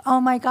felt like, oh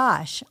my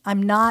gosh,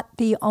 I'm not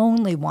the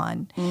only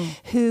one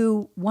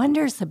who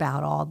wonders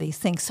about all these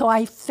things. So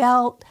I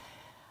felt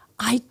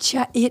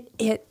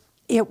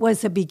it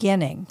was a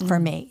beginning for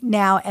me.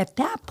 Now, at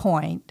that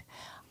point,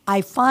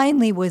 I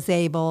finally was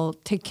able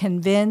to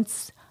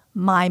convince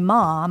my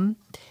mom,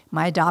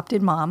 my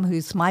adopted mom,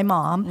 who's my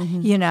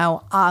mom,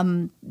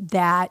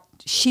 that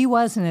she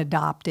wasn't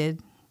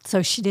adopted,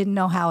 so she didn't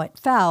know how it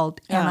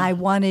felt, and I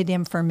wanted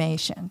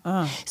information.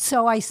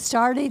 So I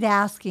started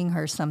asking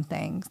her some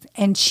things,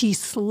 and she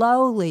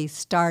slowly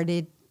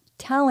started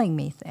telling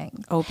me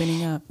things.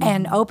 Opening up.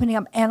 And opening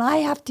up. And I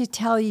have to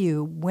tell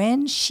you,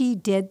 when she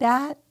did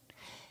that,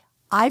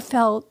 I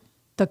felt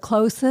the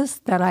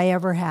closest that I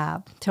ever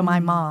have to my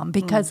mom,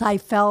 because I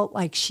felt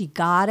like she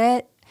got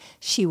it.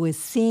 She was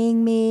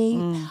seeing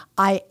me.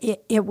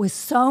 It was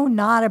so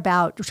not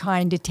about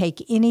trying to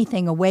take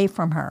anything away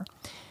from her.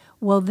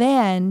 Well,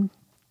 then,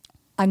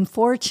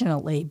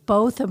 unfortunately,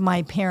 both of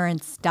my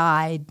parents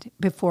died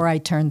before I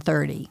turned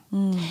 30.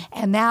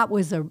 And that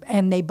was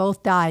and they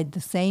both died the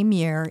same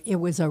year. It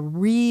was a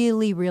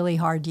really, really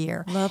hard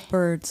year.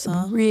 Lovebirds,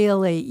 huh?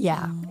 Really,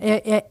 yeah.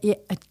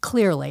 It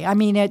clearly. I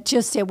mean, it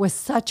was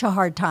such a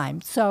hard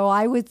time. So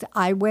I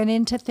went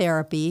into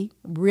therapy,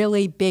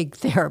 really big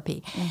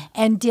therapy,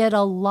 and did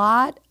a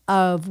lot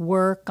of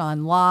work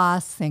on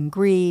loss and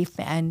grief,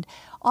 and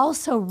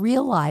also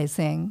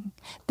realizing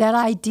that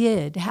I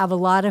did have a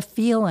lot of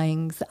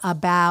feelings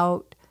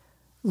about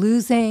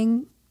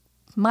losing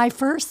my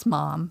first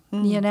mom,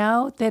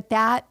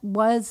 that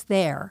was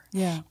there.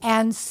 Yeah.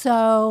 And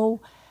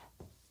so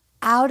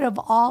out of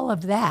all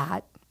of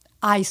that,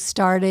 I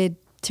started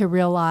to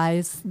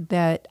realize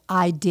that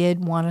I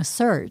did want to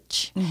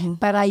search,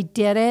 but I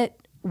did it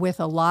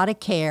with a lot of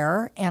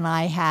care, and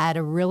I had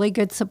a really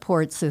good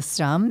support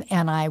system,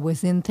 and I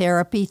was in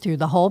therapy through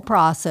the whole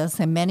process,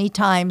 and many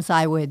times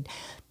I would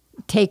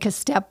take a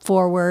step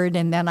forward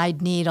and then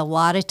I'd need a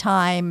lot of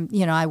time.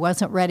 I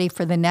wasn't ready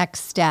for the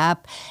next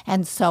step,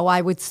 and so I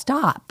would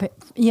stop.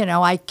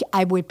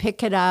 I would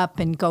pick it up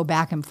and go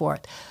back and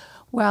forth.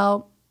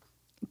 Well,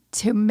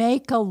 to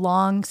make a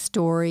long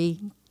story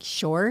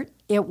short,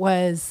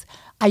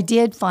 I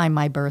did find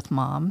my birth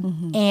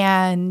mom,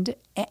 and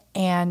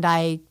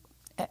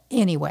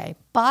anyway,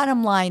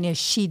 bottom line is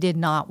she did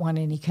not want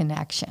any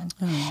connection.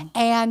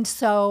 And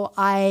so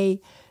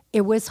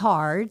it was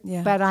hard,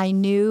 but I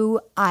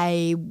knew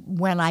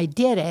when I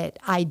did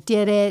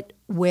it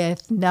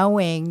with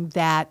knowing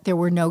that there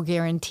were no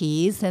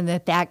guarantees and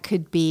that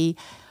could be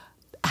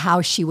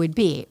how she would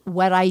be.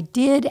 What I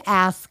did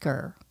ask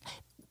her,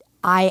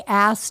 I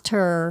asked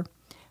her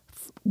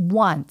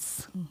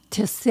once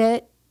to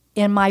sit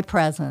in my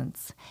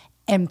presence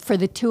and for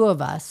the two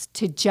of us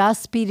to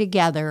just be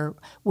together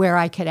where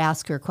I could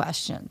ask her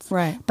questions.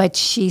 Right. But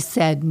she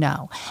said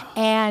no.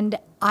 And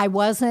I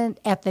wasn't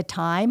at the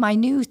time. I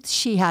knew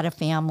she had a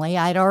family.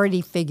 I'd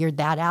already figured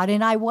that out.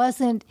 And I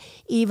wasn't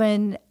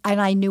even,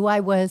 and I knew I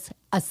was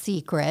a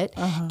secret.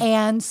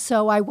 And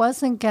so I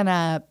wasn't going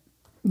to,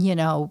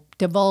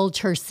 divulge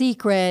her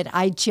secret.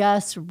 I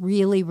just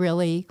really,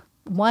 really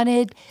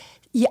wanted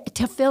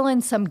to fill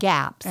in some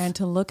gaps. And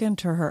to look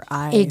into her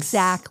eyes.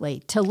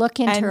 Exactly. To look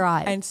into her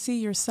eyes. And see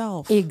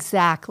yourself.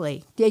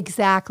 Exactly.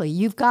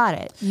 You've got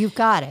it.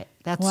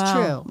 That's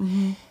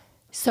true.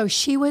 So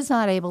she was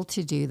not able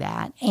to do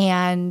that.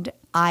 And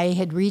I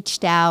had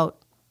reached out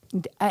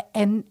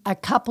and a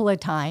couple of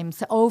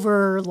times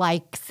over,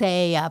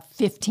 say, a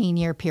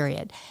 15-year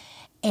period.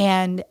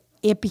 And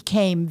it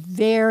became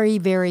very,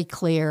 very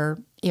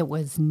clear it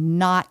was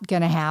not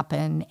going to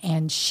happen.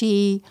 And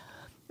she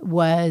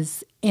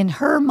was, in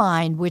her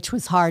mind, which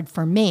was hard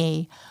for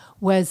me,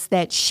 was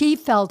that she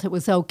felt it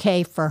was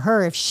okay for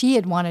her if she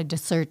had wanted to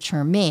search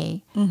for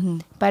me,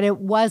 but it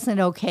wasn't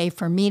okay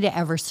for me to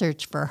ever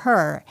search for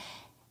her.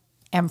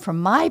 And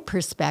from my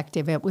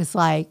perspective, it was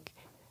like,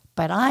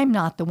 but I'm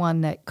not the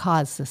one that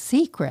caused the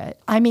secret.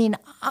 I mean,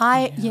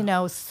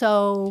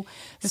 so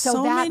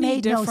that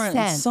made no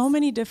sense. So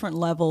many different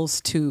levels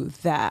to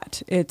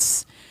that.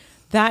 It's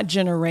that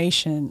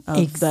generation of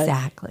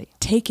exactly.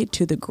 Take it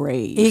to the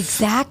grave.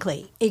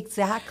 Exactly.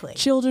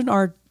 Children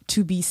are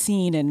to be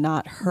seen and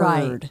not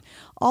heard. Right.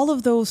 All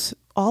of those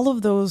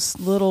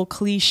little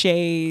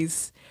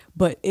cliches,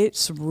 but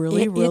it's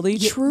really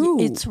true.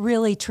 It's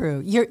really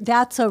true.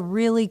 That's a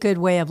really good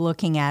way of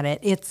looking at it.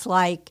 It's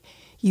like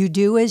you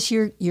do as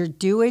you're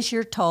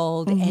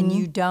told, and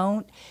you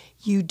don't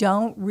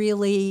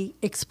really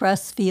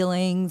express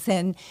feelings,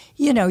 and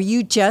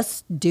you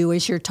just do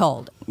as you're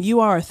told. You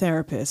are a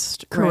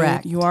therapist,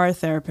 correct? Right? You are a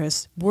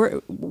therapist.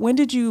 When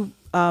did you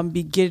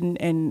begin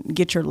and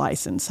get your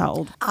license? How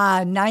old?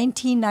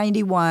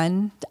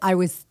 1991. I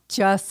was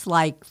just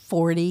like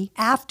 40.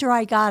 After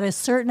I got a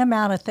certain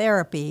amount of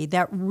therapy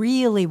that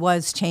really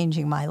was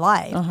changing my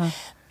life,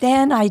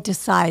 then I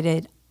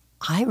decided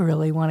I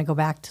really want to go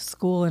back to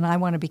school and I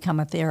want to become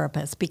a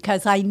therapist,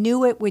 because I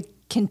knew it would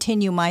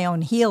continue my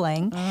own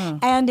healing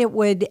and it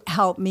would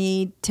help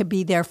me to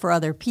be there for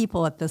other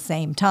people at the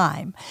same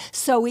time.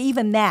 So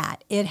even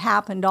that, it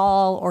happened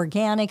all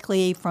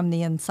organically from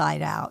the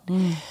inside out.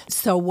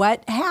 So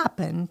what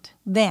happened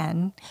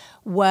then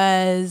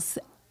was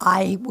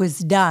I was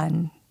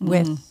done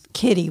with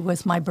Kitty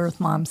was my birth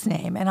mom's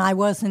name, and I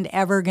wasn't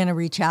ever going to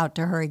reach out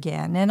to her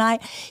again. And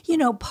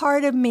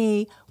part of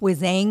me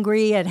was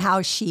angry at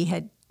how she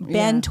had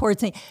been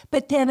towards me,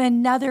 but then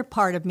another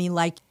part of me,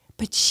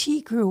 But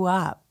she grew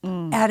up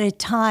at a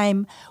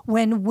time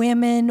when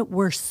women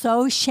were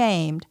so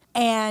shamed.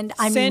 And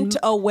sent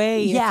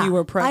away if you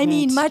were pregnant. I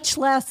mean, much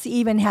less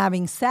even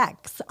having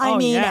sex.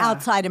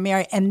 Outside of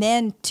marriage, and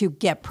then to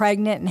get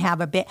pregnant and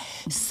have a baby.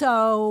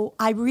 So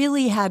I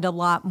really had a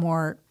lot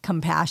more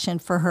compassion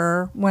for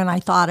her when I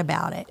thought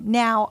about it.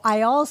 Now,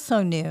 I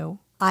also knew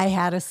I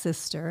had a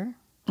sister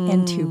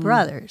and two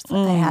brothers.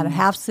 I had a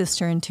half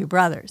sister and two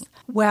brothers.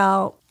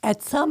 Well,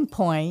 at some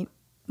point,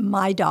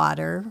 my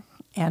daughter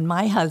and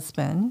my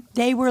husband,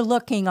 they were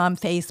looking on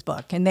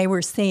Facebook and they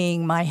were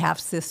seeing my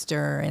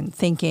half-sister and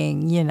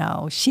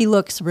thinking, she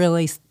looks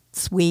really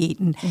sweet.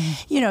 And,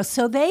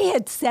 so they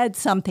had said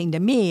something to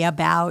me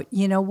about,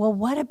 well,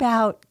 what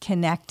about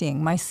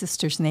connecting? My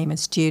sister's name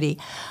is Judy.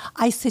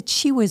 I said,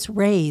 she was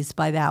raised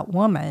by that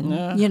woman.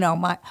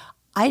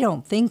 I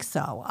don't think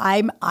so.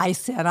 I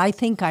said, I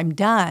think I'm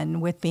done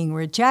with being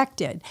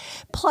rejected.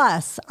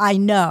 Plus, I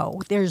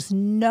know there's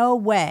no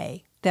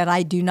way that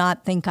I do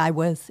not think I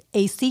was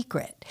a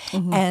secret.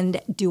 And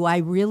do I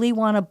really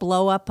want to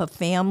blow up a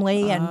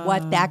family and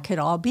what that could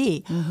all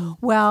be?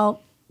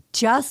 Well,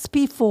 just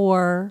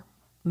before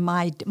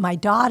my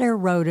daughter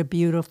wrote a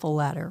beautiful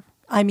letter.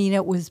 I mean,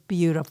 it was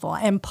beautiful.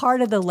 And part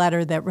of the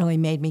letter that really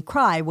made me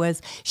cry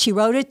was she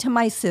wrote it to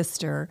my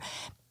sister,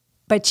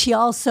 but she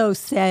also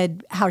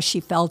said how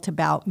she felt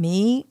about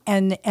me,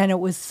 and it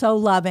was so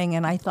loving.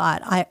 And I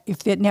thought,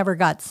 if it never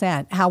got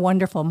sent, how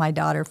wonderful my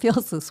daughter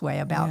feels this way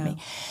about me.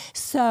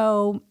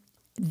 So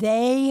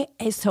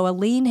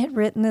Aline had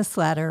written this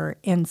letter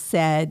and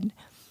said,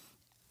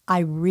 I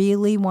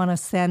really want to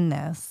send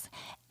this.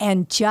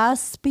 And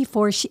just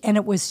before and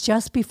it was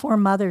just before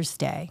Mother's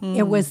Day.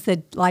 It was the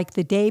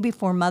day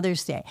before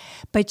Mother's Day.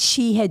 But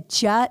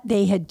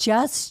they had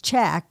just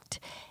checked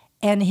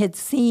and had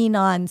seen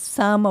on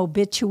some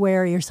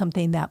obituary or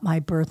something that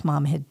my birth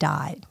mom had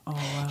died. Oh,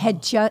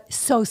 wow.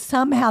 So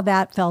somehow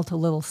that felt a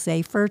little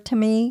safer to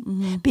me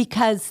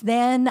because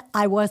then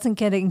I wasn't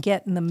going to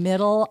get in the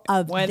middle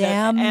of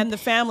them. And the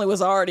family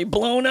was already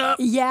blown up.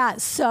 Yeah,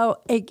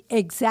 so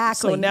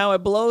exactly. So now it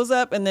blows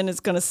up and then it's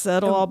going to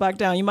settle all back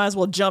down. You might as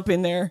well jump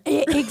in there.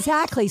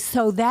 Exactly.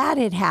 So that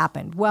had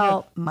happened.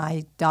 Well,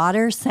 my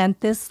daughter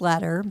sent this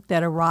letter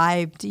that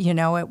arrived,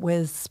 it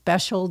was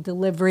special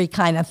delivery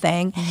kind of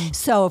thing.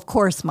 So, of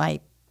course,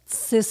 my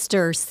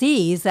sister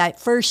sees. At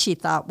first she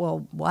thought,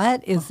 well,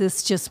 what? Is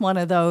this just one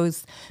of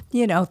those,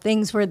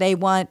 things where they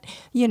want,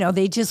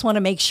 they just want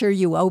to make sure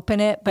you open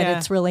it, but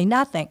it's really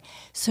nothing.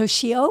 So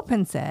she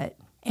opens it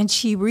and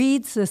she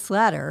reads this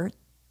letter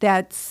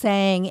that's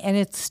saying, and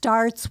it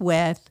starts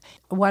with,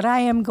 what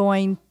I am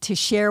going to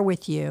share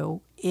with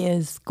you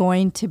is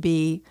going to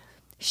be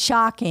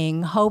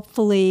shocking.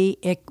 Hopefully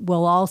it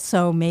will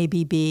also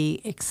maybe be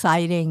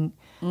exciting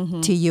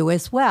to you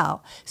as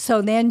well.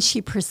 So then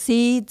she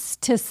proceeds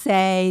to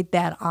say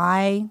that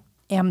I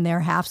am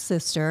their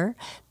half-sister,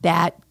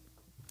 that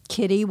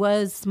Kitty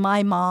was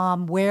my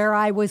mom, where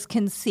I was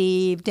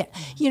conceived,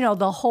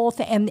 the whole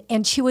thing.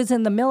 And she was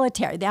in the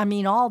military. I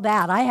mean, all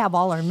that. I have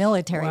all her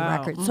military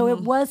records. So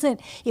it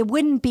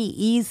wouldn't be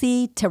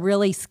easy to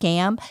really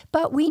scam,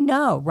 but we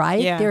know,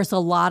 right? Yeah. There's a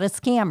lot of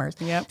scammers.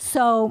 Yep.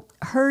 So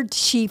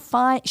she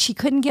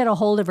couldn't get a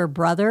hold of her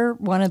brother,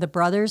 one of the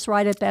brothers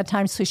right at that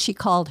time, so she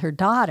called her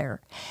daughter.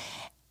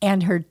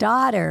 And her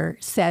daughter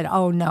said,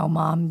 oh, no,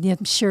 Mom,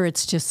 I'm sure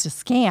it's just a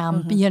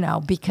scam,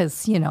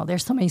 because,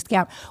 there's so many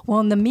scams.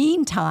 Well, in the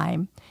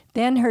meantime,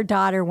 then her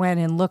daughter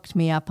went and looked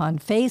me up on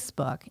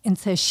Facebook and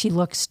says she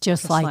looks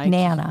just like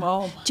Nana.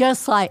 Well,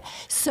 just like.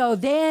 So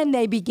then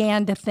they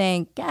began to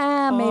think,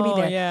 maybe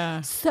they're.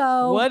 Yeah.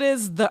 So what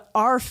is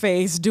our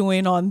face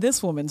doing on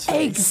this woman's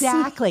face?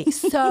 Exactly.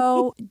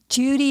 So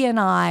Judy and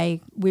I,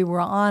 we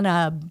were on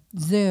a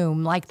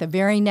Zoom like the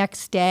very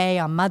next day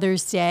on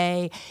Mother's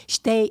Day.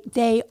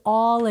 They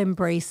all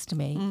embraced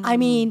me. I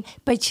mean,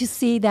 but you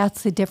see,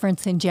 that's the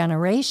difference in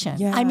generation.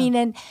 Yeah. I mean,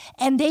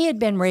 and they had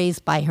been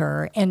raised by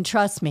her, and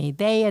trust me,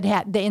 they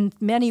had in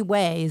many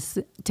ways,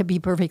 to be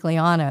perfectly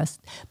honest,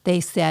 they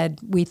said,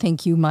 we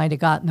think you might have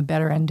gotten the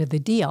better end of the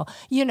deal.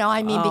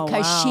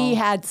 Because she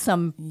had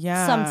some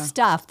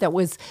stuff that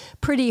was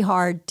pretty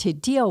hard to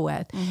deal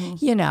with,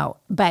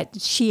 but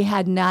she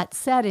had not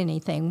said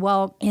anything.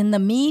 Well, in the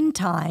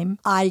meantime,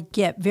 I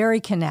get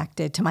very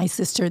connected to my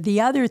sister. The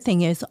other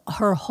thing is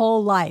her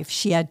whole life,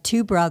 she had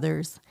two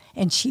brothers,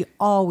 and she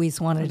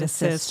always wanted a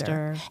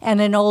sister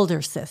and an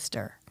older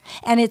sister.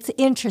 And it's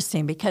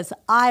interesting because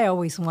I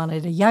always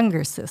wanted a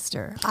younger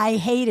sister.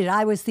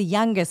 I was the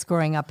youngest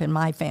growing up in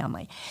my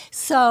family.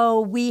 So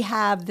we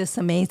have this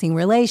amazing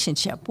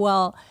relationship.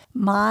 Well,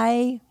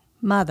 my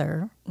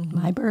mother,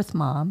 my birth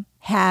mom,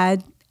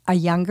 had a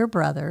younger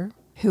brother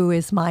who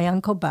is my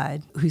Uncle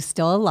Bud, who's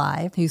still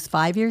alive, who's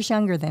 5 years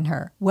younger than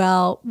her.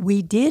 Well,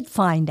 we did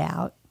find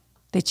out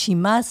that she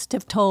must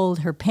have told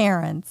her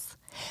parents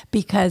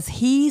because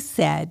he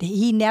said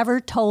he never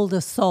told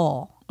a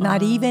soul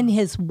not even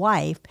his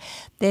wife,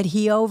 that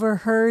he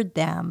overheard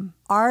them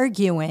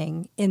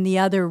arguing in the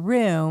other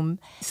room.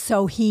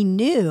 So he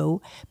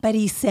knew, but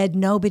he said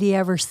nobody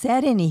ever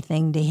said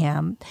anything to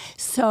him.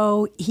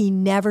 So he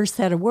never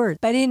said a word.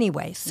 But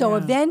anyway, so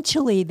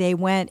eventually they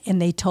went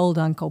and they told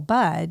Uncle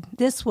Bud.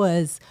 This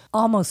was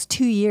almost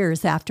 2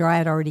 years after I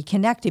had already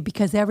connected,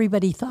 because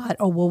everybody thought,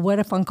 oh, well, what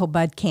if Uncle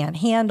Bud can't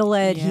handle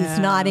it? He's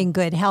not in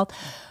good health.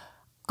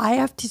 I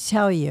have to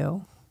tell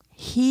you,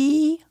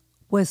 he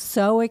was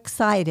so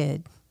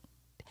excited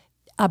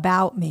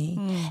about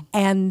me.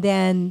 And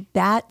then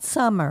that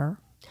summer,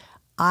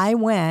 I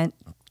went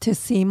to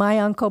see my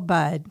Uncle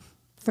Bud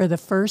for the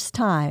first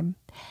time.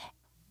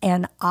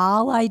 And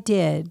all I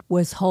did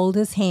was hold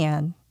his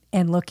hand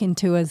and look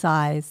into his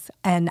eyes.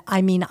 And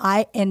I mean,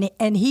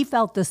 and he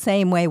felt the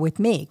same way with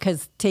me,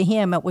 because to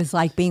him it was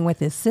like being with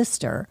his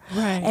sister.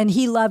 Right. And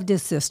he loved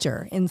his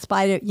sister in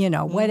spite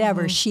of,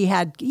 whatever she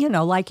had,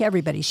 like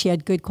everybody, she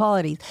had good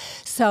qualities.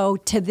 So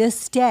to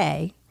this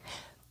day,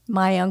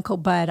 my Uncle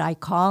Bud, I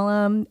call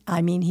him.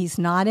 I mean, he's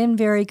not in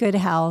very good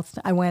health.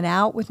 I went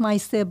out with my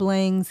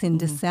siblings in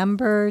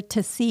December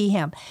to see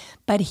him.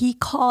 But he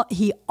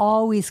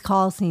always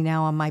calls me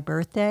now on my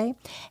birthday.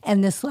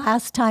 And this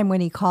last time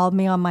when he called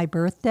me on my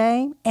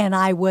birthday and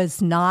I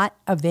was not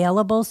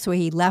available, so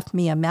he left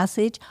me a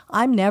message,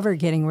 I'm never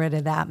getting rid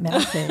of that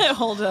message.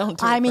 Hold on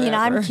to it I'm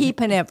forever.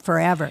 keeping it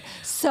forever.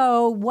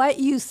 So what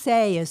you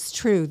say is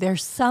true.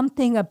 There's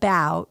something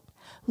about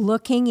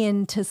looking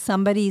into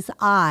somebody's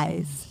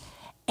eyes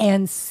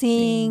and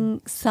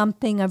seeing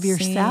something of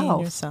yourself. Seeing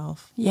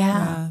yourself.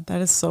 Yeah.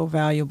 That is so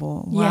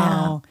valuable. Yeah.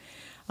 Wow.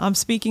 I'm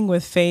speaking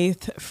with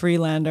Faith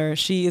Freelander.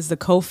 She is the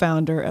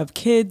co-founder of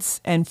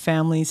Kids and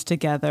Families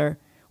Together.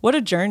 What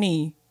a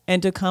journey,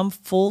 and to come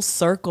full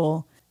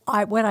circle.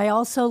 What I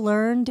also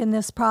learned in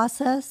this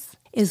process,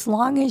 as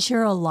long as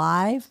you're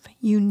alive,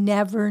 you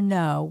never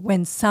know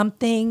when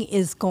something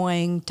is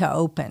going to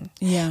open.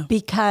 Yeah.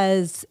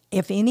 Because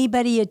if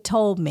anybody had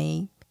told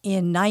me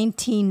in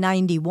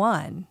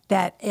 1991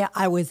 that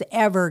I was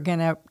ever going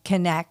to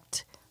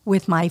connect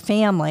with my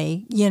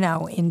family,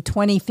 in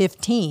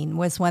 2015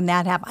 was when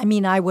that happened. I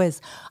mean, I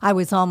was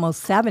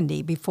almost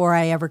 70 before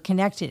I ever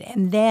connected.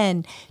 And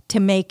then to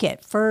make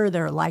it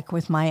further, like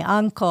with my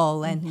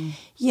uncle, and,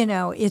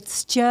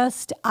 it's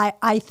just,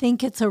 I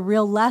think it's a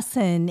real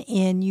lesson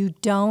in you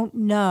don't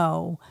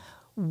know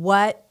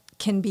what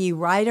can be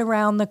right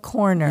around the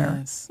corner.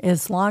 Yes.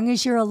 As long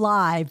as you're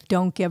alive,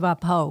 don't give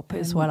up hope,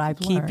 is what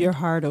I've learned. Keep your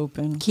heart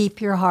open.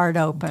 Keep your heart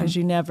open. Because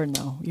you never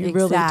know. You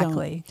Exactly.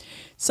 really don't.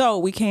 So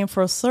we came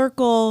full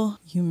circle.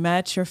 You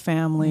met your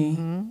family.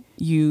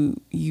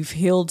 You've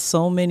healed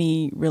so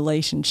many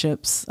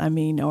relationships. I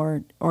mean,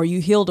 or you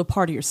healed a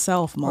part of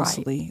yourself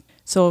mostly. Right.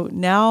 So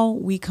now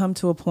we come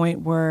to a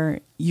point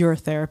where you're a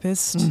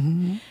therapist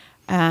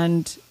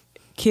and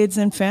Kids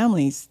and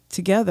Families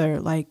Together.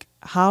 Like,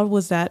 how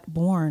was that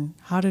born?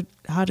 How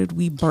did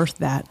we birth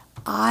that?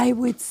 I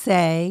would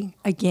say,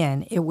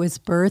 again, it was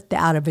birthed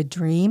out of a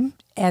dream.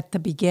 At the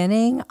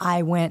beginning,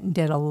 I went and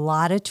did a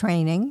lot of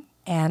training,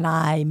 and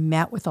I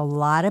met with a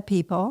lot of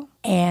people,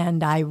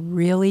 and I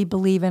really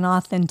believe in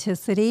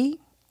authenticity,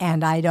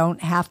 and I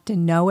don't have to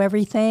know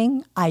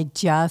everything. I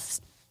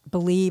just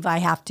believe I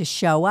have to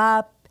show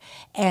up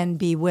and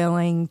be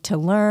willing to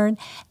learn.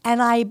 And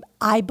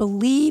I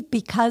believe,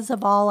 because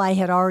of all I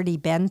had already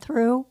been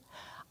through,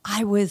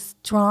 I was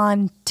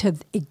drawn to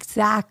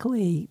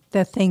exactly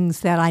the things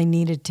that I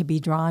needed to be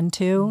drawn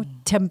to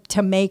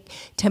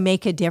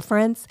make a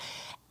difference.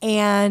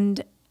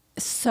 And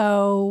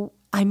so,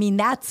 I mean,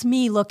 that's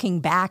me looking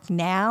back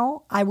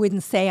now. I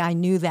wouldn't say I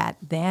knew that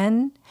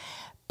then,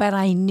 but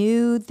I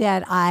knew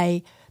that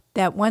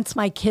once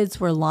my kids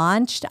were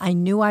launched, I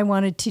knew I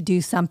wanted to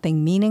do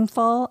something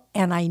meaningful,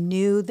 and I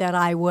knew that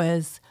I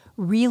was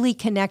really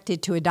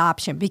connected to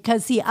adoption,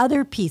 because the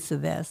other piece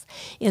of this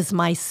is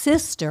my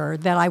sister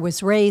that I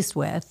was raised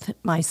with,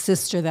 my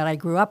sister that I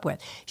grew up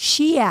with.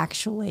 She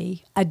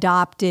actually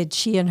adopted,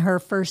 she and her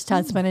first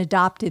husband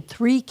adopted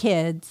 3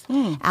 kids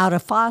out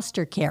of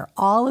foster care,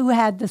 all who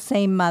had the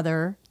same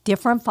mother,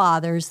 different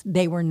fathers.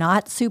 They were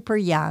not super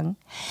young,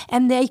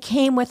 and they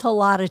came with a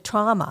lot of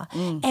trauma.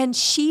 And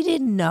she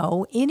didn't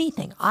know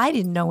anything. I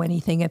didn't know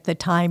anything at the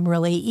time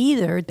really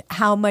either,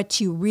 how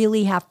much you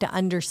really have to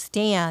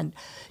understand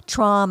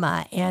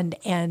trauma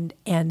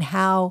and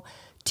how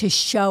to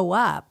show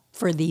up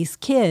for these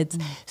kids.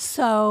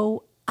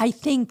 So I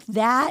think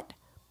that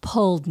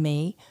pulled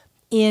me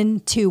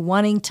into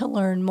wanting to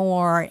learn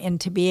more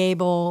and to be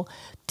able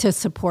to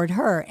support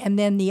her. And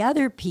then the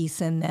other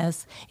piece in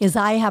this is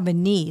I have a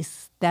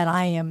niece that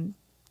I am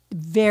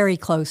very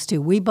close to.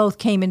 We both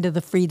came into the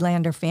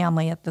Friedlander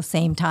family at the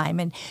same time,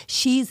 and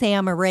she's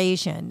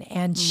Amerasian,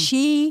 and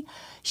she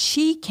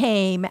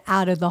came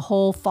out of the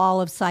whole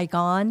fall of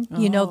Saigon.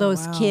 You know,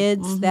 those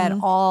kids that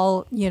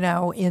all,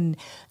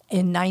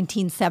 in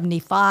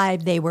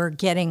 1975, they were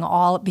getting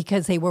all,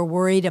 because they were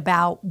worried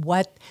about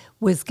what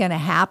was going to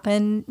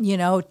happen,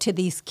 to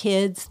these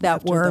kids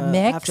that were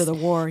mixed. After the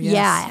war, yes.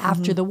 Yeah,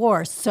 after the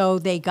war. So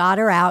they got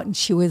her out, and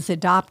she was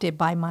adopted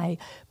by my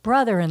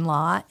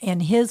brother-in-law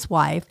and his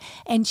wife.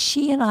 And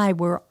she and I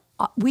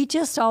we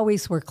just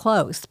always were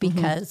close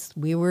because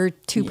we were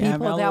two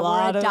people that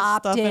were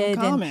adopted. In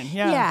common.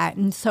 Yeah.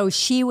 And so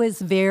she was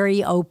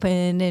very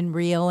open and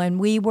real, and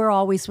we were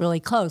always really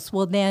close.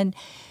 Well, then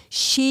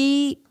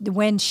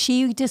when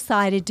she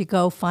decided to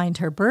go find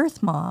her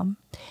birth mom,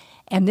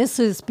 and this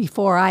was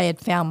before I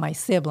had found my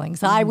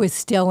siblings. I was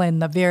still in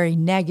the very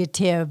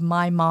negative,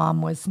 my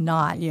mom was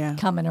not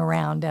coming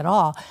around at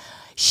all.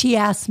 She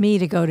asked me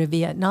to go to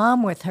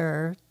Vietnam with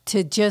her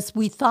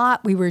we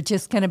thought we were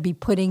just going to be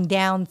putting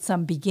down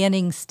some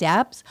beginning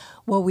steps.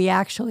 Well, we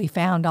actually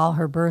found all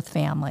her birth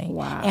family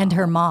and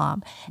her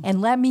mom.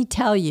 And let me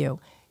tell you,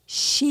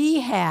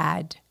 she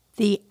had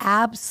the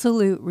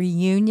absolute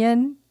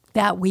reunion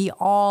that we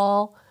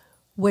all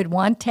would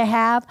want to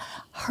have.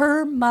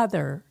 Her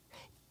mother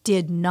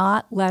did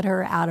not let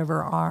her out of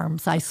her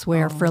arms, I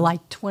swear, for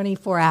like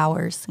 24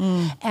 hours.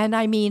 And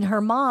I mean, her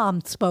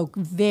mom spoke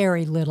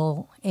very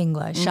little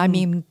English. I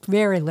mean,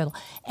 very little.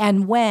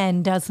 And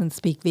Wen doesn't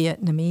speak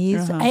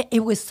Vietnamese.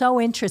 It was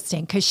so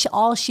interesting because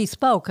all she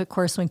spoke, of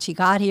course, when she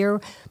got here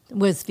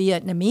was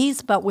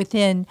Vietnamese, but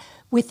within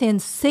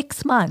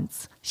 6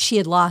 months, she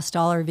had lost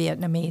all her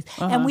Vietnamese.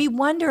 And we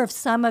wonder if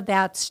some of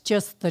that's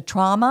just the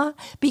trauma,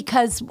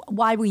 because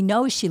why we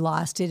know she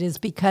lost it is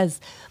because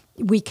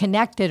we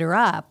connected her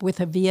up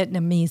with a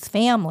Vietnamese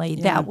family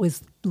that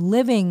was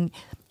living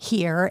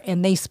here,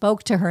 and they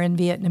spoke to her in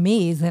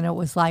Vietnamese, and it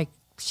was like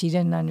she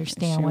didn't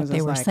understand what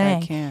they were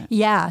saying. I can't.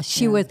 Yeah,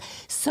 she was.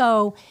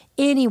 So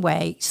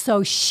anyway,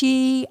 so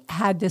she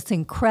had this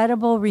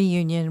incredible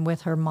reunion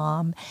with her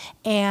mom,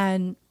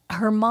 and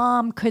her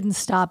mom couldn't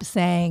stop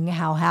saying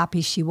how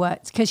happy she was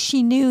because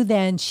she knew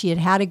then she had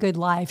had a good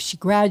life. She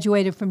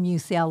graduated from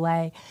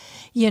UCLA.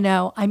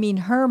 I mean,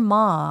 her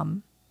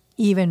mom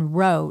even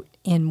wrote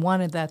in one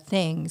of the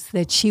things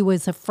that she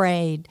was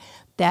afraid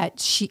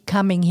that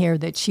coming here,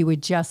 that she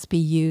would just be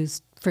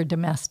used for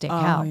domestic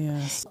help.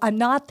 Yes.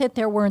 Not that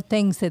there weren't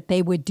things that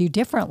they would do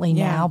differently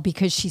now,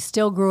 because she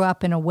still grew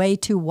up in a way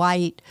too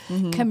white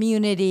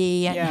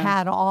community and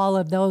had all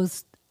of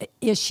those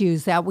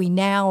issues that we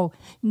now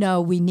know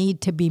we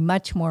need to be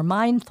much more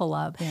mindful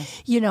of.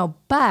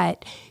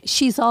 But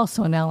she's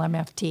also an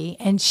LMFT,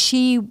 and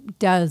she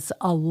does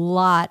a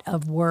lot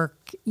of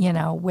work,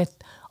 with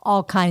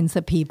all kinds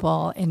of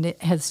people, and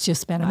it has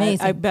just been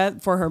amazing. I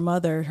bet for her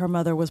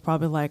mother was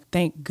probably like,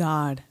 thank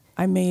God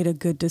I made a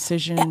good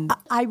decision.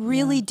 I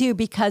really do,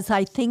 because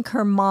I think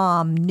her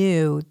mom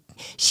knew.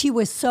 She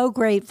was so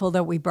grateful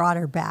that we brought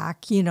her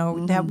back,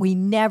 that we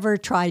never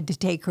tried to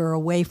take her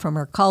away from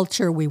her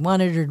culture. We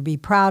wanted her to be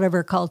proud of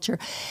her culture,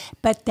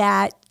 but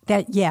that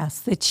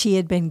she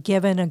had been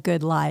given a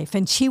good life.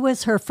 And she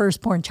was her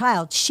firstborn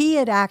child. She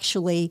had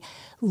actually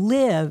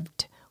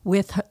lived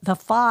with the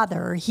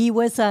father. He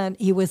was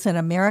an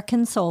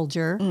American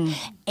soldier,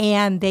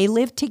 and they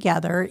lived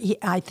together.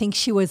 I think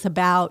she was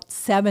about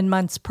 7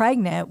 months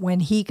pregnant when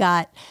he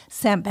got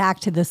sent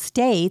back to the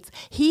States.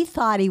 He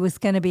thought he was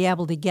going to be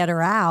able to get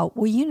her out.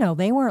 Well,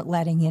 they weren't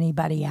letting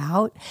anybody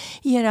out,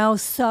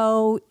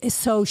 so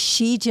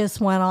she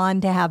just went on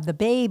to have the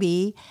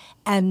baby.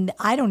 And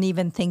I don't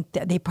even think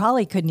that they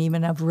probably couldn't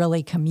even have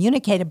really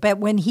communicated. But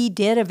when he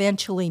did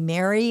eventually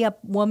marry a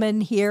woman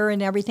here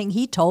and everything,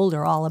 he told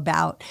her all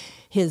about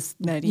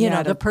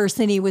the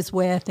person he was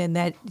with, and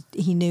that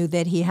he knew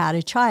that he had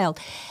a child.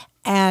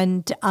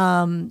 And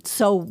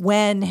so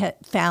Wen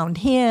found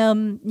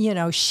him,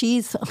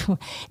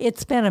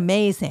 it's been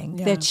amazing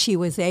that she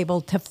was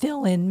able to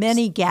fill in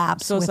many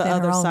gaps so it's within the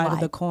other her own side life. of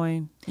the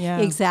coin. Yeah,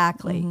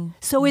 exactly.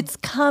 So it's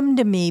come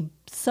to me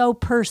so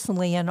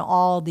personally in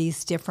all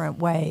these different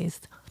ways.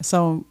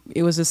 So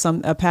it was just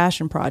a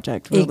passion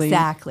project, really.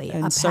 Exactly,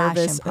 in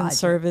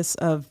service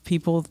of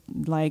people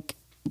like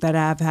that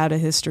have had a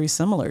history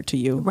similar to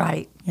you.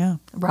 Right. Yeah.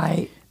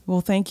 Right.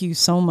 Well, thank you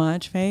so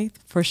much, Faith,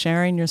 for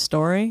sharing your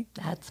story.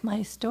 That's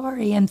my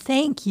story. And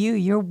thank you.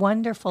 You're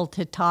wonderful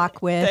to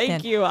talk with.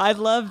 Thank you. I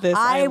love this.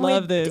 I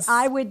love this.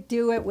 I would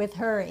do it with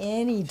her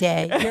any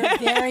day. You're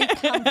very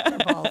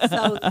comfortable.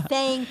 So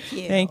thank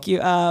you. Thank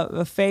you.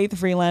 Faith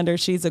Freelander,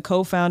 she's a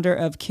co-founder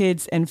of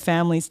Kids and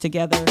Families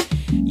Together.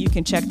 You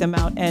can check them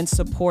out and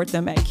support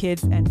them at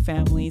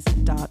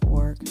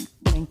kidsandfamilies.org.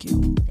 Thank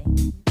you.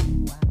 Thank you.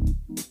 Wow.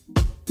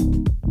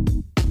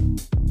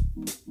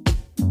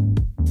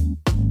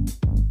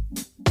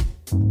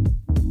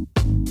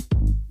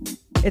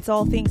 It's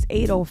All Things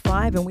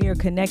 805, and we are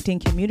connecting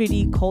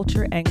community,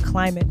 culture, and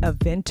climate of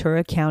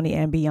Ventura County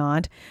and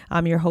beyond.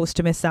 I'm your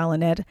host, Miss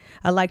Alanette.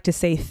 I'd like to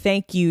say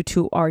thank you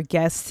to our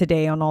guests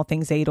today on All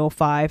Things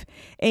 805,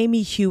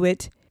 Amy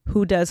Hewitt,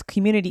 who does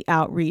community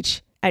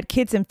outreach at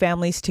Kids and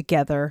Families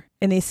Together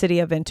in the city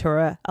of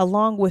Ventura,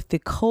 along with the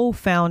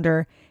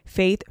co-founder,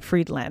 Faith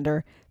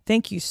Freelander.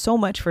 Thank you so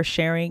much for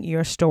sharing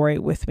your story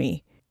with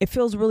me. It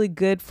feels really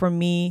good for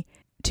me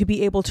to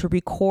be able to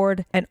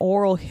record an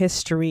oral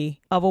history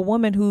of a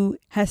woman who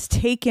has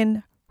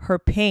taken her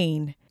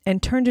pain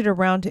and turned it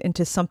around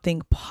into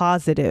something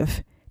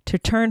positive, to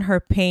turn her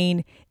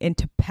pain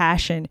into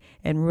passion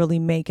and really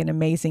make an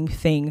amazing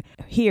thing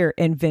here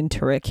in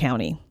Ventura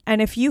County.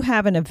 And if you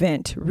have an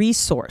event,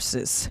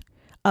 resources,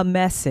 a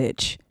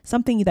message,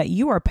 something that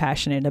you are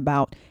passionate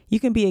about, you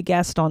can be a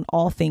guest on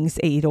All Things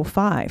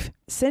 805.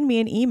 Send me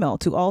an email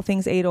to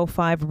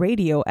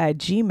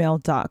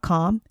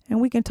allthings805radio@gmail.com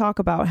and we can talk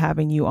about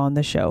having you on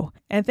the show.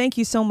 And thank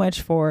you so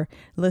much for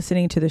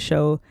listening to the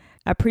show.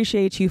 I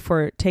appreciate you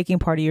for taking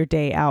part of your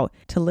day out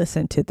to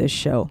listen to this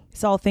show.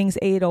 It's All Things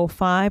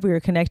 805. We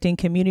are connecting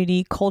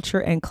community, culture,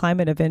 and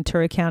climate of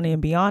Ventura County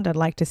and beyond. I'd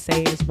like to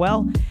say as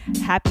well,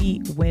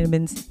 happy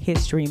Women's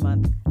History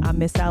Month. I'm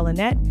Miss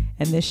Allenette,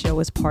 and this show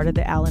is part of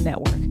the Allen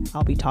Network.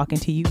 I'll be talking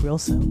to you real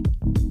soon.